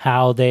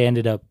how they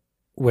ended up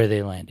where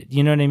they landed.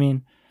 You know what I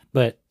mean?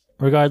 But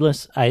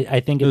regardless, I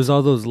think it was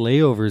all those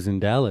layovers in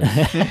Dallas.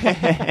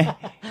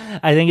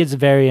 I think it's a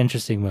very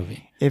interesting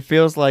movie. It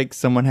feels like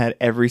someone had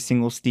every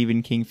single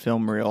Stephen King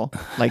film reel,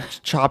 like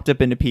chopped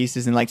up into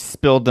pieces and like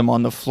spilled them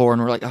on the floor,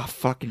 and we're like, oh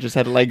fuck, and just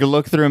had to like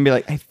look through and be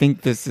like, I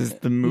think this is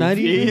the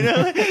movie.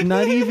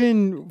 Not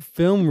even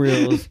film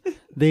reels.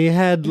 They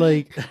had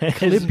like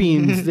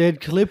clippings. They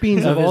had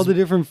clippings of all the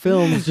different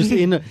films just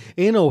in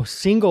a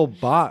single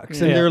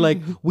box, and they're like,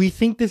 we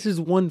think this is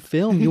one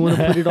film. You want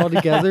to put it all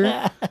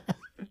together?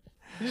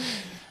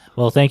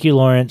 Well, thank you,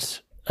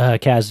 Lawrence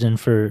Kasdan,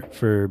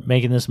 for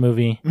making this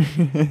movie.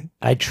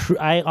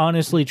 I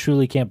honestly,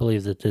 truly can't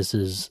believe that this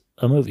is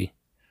a movie.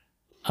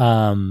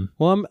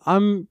 Well,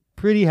 I'm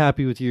pretty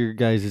happy with your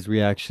guys'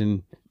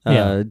 reaction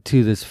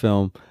to this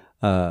film.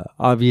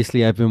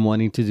 Obviously, I've been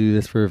wanting to do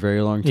this for a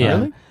very long time. Yeah.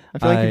 Really? I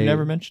feel like you've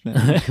never mentioned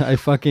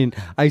it.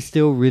 I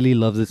still really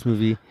love this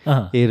movie.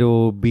 Uh-huh.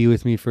 It'll be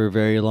with me for a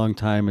very long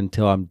time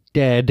until I'm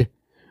dead.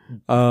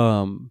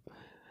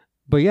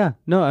 But yeah,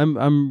 no,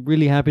 I'm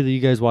really happy that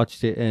you guys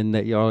watched it and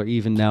that y'all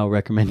even now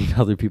recommending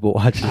other people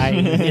watch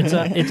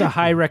it. It's a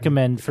high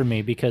recommend for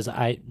me because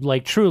I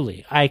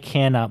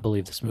cannot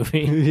believe this movie.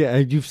 Yeah,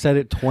 you've said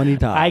it 20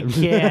 times.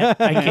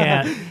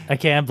 I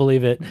can't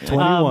believe it.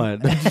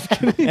 21.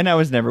 And I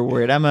was never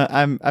worried.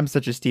 I'm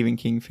such a Stephen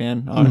King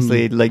fan.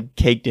 Honestly, like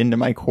caked into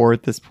my core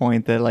at this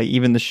point that like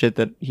even the shit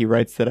that he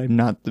writes that I'm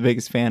not the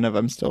biggest fan of,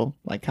 I'm still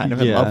like kind of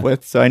in love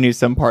with. So I knew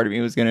some part of me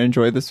was going to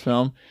enjoy this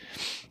film.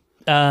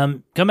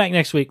 Come back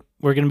next week.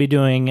 We're going to be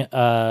doing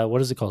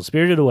what is it called?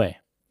 Spirited Away.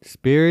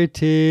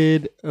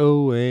 Spirited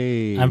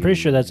Away. I'm pretty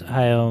sure that's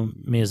Hayao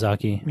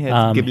Miyazaki.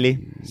 Yeah,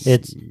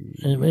 it's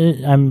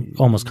Ghibli. I'm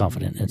almost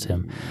confident it's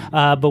him.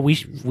 But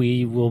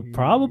we will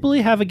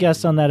probably have a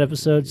guest on that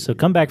episode, so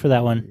come back for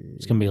that one.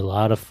 It's going to be a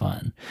lot of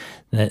fun.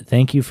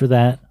 Thank you for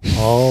that,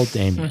 Paul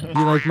Damien.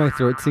 You like my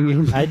throat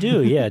singing? I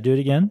do, yeah. Do it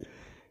again.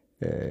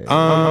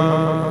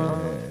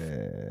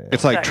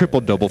 It's like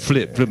triple double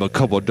flip, flip a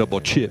couple double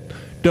chip.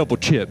 Double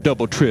chip,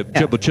 double trip,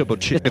 double triple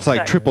chip. It's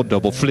like triple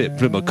double flip,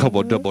 flip a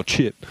couple double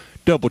chip.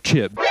 Double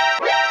chip.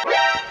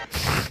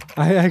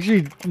 I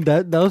actually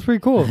that was pretty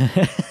cool.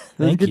 That's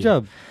a good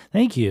job.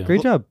 Thank you.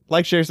 Great job.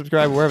 Like, share,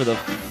 subscribe wherever the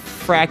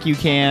frack you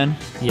can.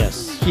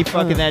 Yes. Keep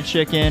fucking that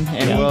chicken,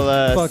 and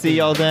we'll see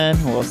y'all then.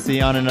 We'll see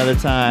you on another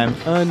time.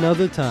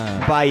 Another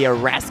time. Bye, you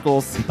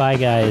rascals. Bye,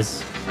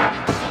 guys.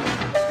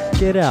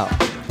 Get out.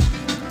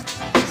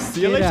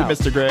 See you later,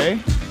 Mr. Gray.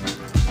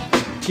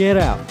 Get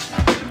out.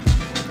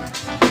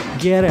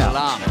 Get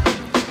out.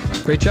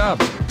 Great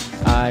job.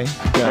 I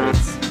got it.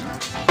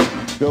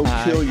 Go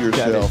kill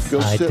yourself. Go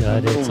sit in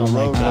the middle of the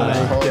road and let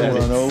a car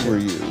run over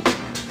you.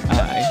 I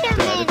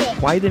got it.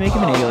 Why'd they make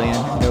him an alien?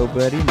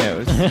 Nobody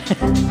knows.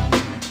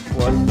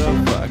 What the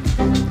fuck?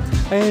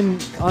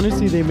 And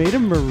honestly, they made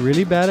him a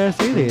really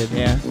badass alien.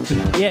 Yeah.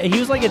 Yeah, he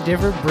was like a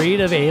different breed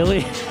of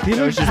alien. He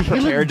looked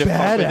prepared to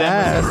fuck with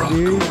them. badass,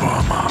 dude.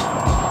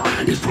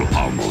 It will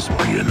almost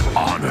be an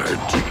honor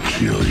to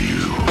kill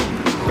you.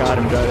 Got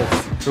him, got it.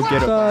 Go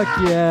get him. Fuck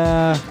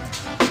yeah.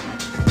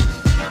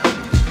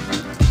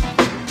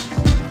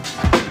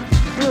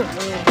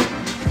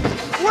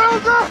 Well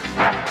done!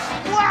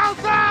 Well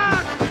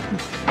done!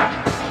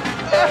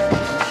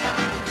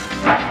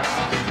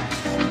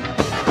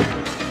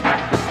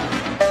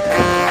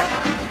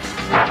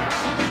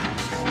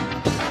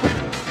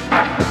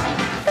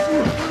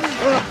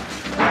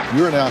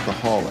 You're an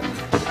alcoholic.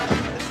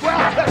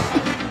 Well done!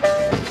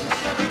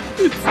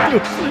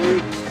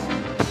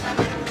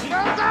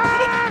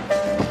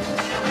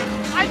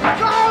 I'm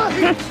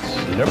sorry!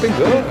 You've never been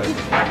good.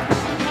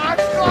 I'm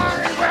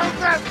sorry,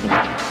 Wilson!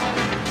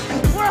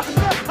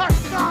 Wilson, I'm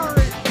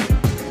sorry!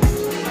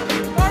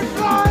 I'm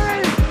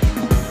sorry!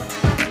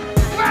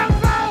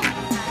 Wilson!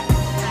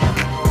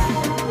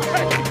 I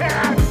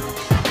can't!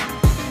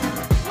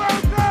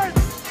 Wilson!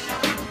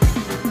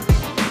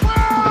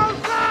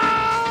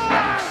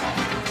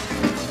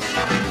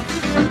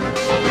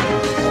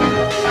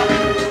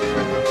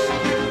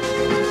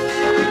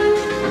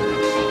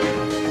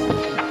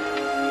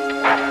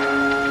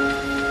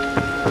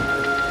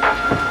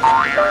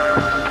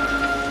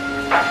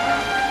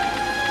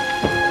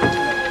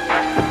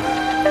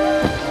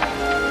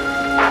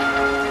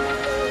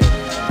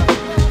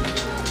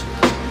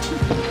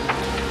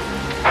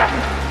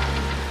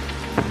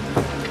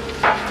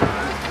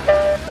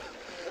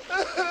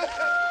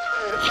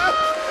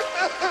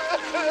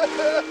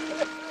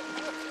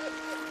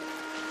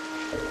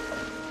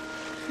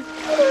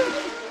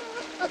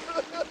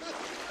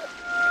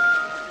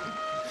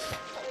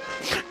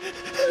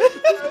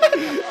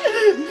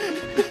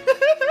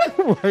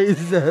 Why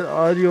is that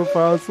audio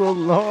file so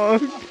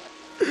long?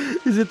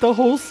 Is it the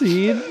whole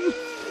scene?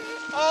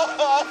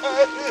 Oh,